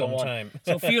quite to some number 1. time.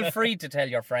 So feel free to tell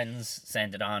your friends,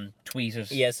 send it on, tweet it.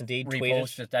 Yes, indeed,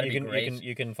 repost it. That'd be great.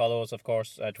 You can follow us, of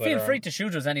course, Twitter. Feel free to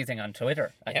shoot us anything on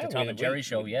Twitter at the Tom and Jerry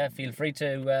Show. Yeah, feel free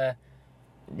to.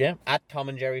 At Tom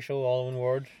and Jerry Show, all in one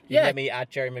word. You can get me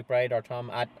at Jerry McBride or Tom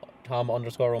at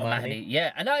Tom_O'Mahony.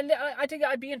 Yeah, and I think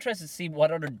I'd be interested to see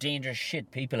what other dangerous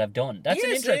shit people have done. That's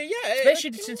an interest, yeah,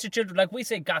 especially since the children, like we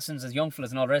say, gossins as young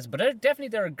fellas and all the rest, but definitely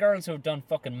there are girls who have done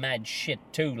fucking mad shit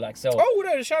too. Like so. Oh,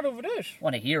 without a shadow of a doubt.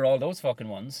 Want to hear all those fucking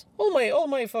ones? All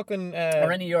my fucking.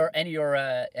 Or any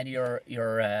of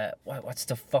your what's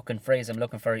the fucking phrase I'm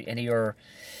looking for? Any of your.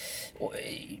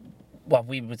 What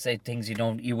we would say things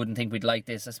you wouldn't think we'd like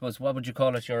this. I suppose what would you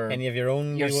call it? Any of your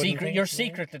own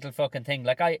secret little fucking thing.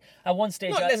 Like at one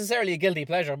stage not necessarily a guilty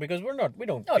pleasure because we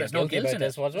don't no, there's no guilt about in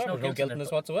this it. whatsoever. There's no guilt in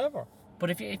this whatsover.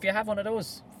 But if you have one of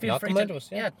those, feel free to us.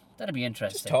 Yeah, that'd be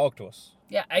interesting. Just talk to us.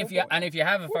 Yeah, if you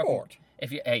have a fucking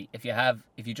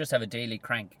if you just have a daily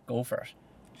crank, go for it.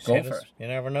 Go for it. You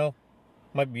never know.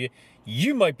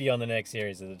 You might be on the next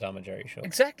series of the Tom and Jerry Show.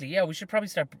 Exactly. Yeah, we should probably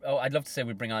start. Oh, I'd love to say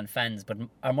we'd bring on fans, but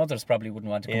our mothers probably wouldn't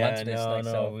want to come onto this.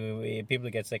 No. People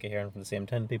get sick of hearing from the same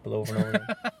 10 people over and over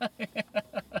again.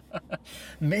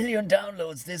 Million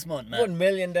downloads this month, man. 1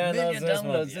 million downloads this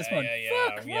month.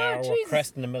 Fuck, we're Jesus.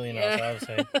 cresting 1 million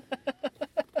ourselves.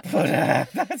 But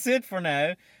that's it for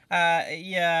now.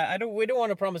 We don't want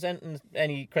to promise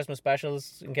any Christmas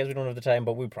specials in case we don't have the time,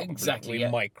 but we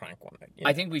might crank one out.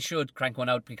 I think we should crank one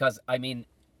out because we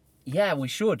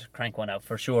should crank one out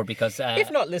for sure because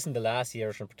if not, listen to last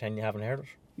year's and pretend you haven't heard it.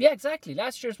 Yeah, exactly.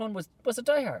 Last year's one was a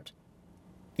Die Hard.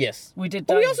 Yes, we did.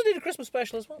 But we also did a Christmas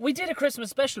special as well. We did a Christmas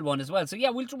special one as well. So yeah,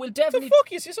 we'll definitely. The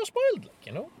fuck, you're so spoiled,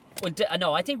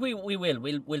 No, I think we will.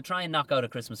 We'll try and knock out a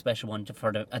Christmas special one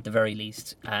at the very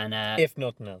least, and if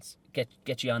nothing else,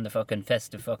 get you on the fucking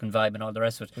festive fucking vibe and all the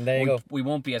rest of it. And there you go. We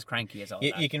won't be as cranky as all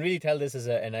that. You can really tell this is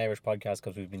an Irish podcast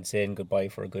because we've been saying goodbye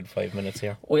for a good 5 minutes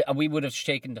here. We would have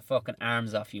shaken the fucking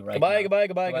arms off you right now.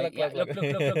 Goodbye.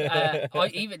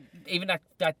 Look. Even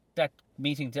that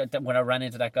meeting when I ran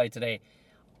into that guy today.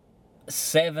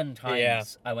 7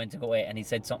 times I went to go away and he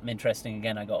said something interesting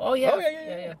again. I go, oh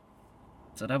yeah.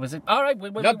 So that was it. All right.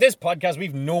 Not this podcast.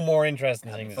 We've no more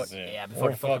interesting things. Before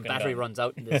the fucking battery runs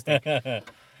out in this thing. All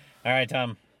right,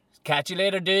 Tom. Catch you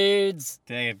later, dudes.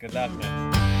 Take it. Good luck,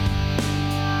 man.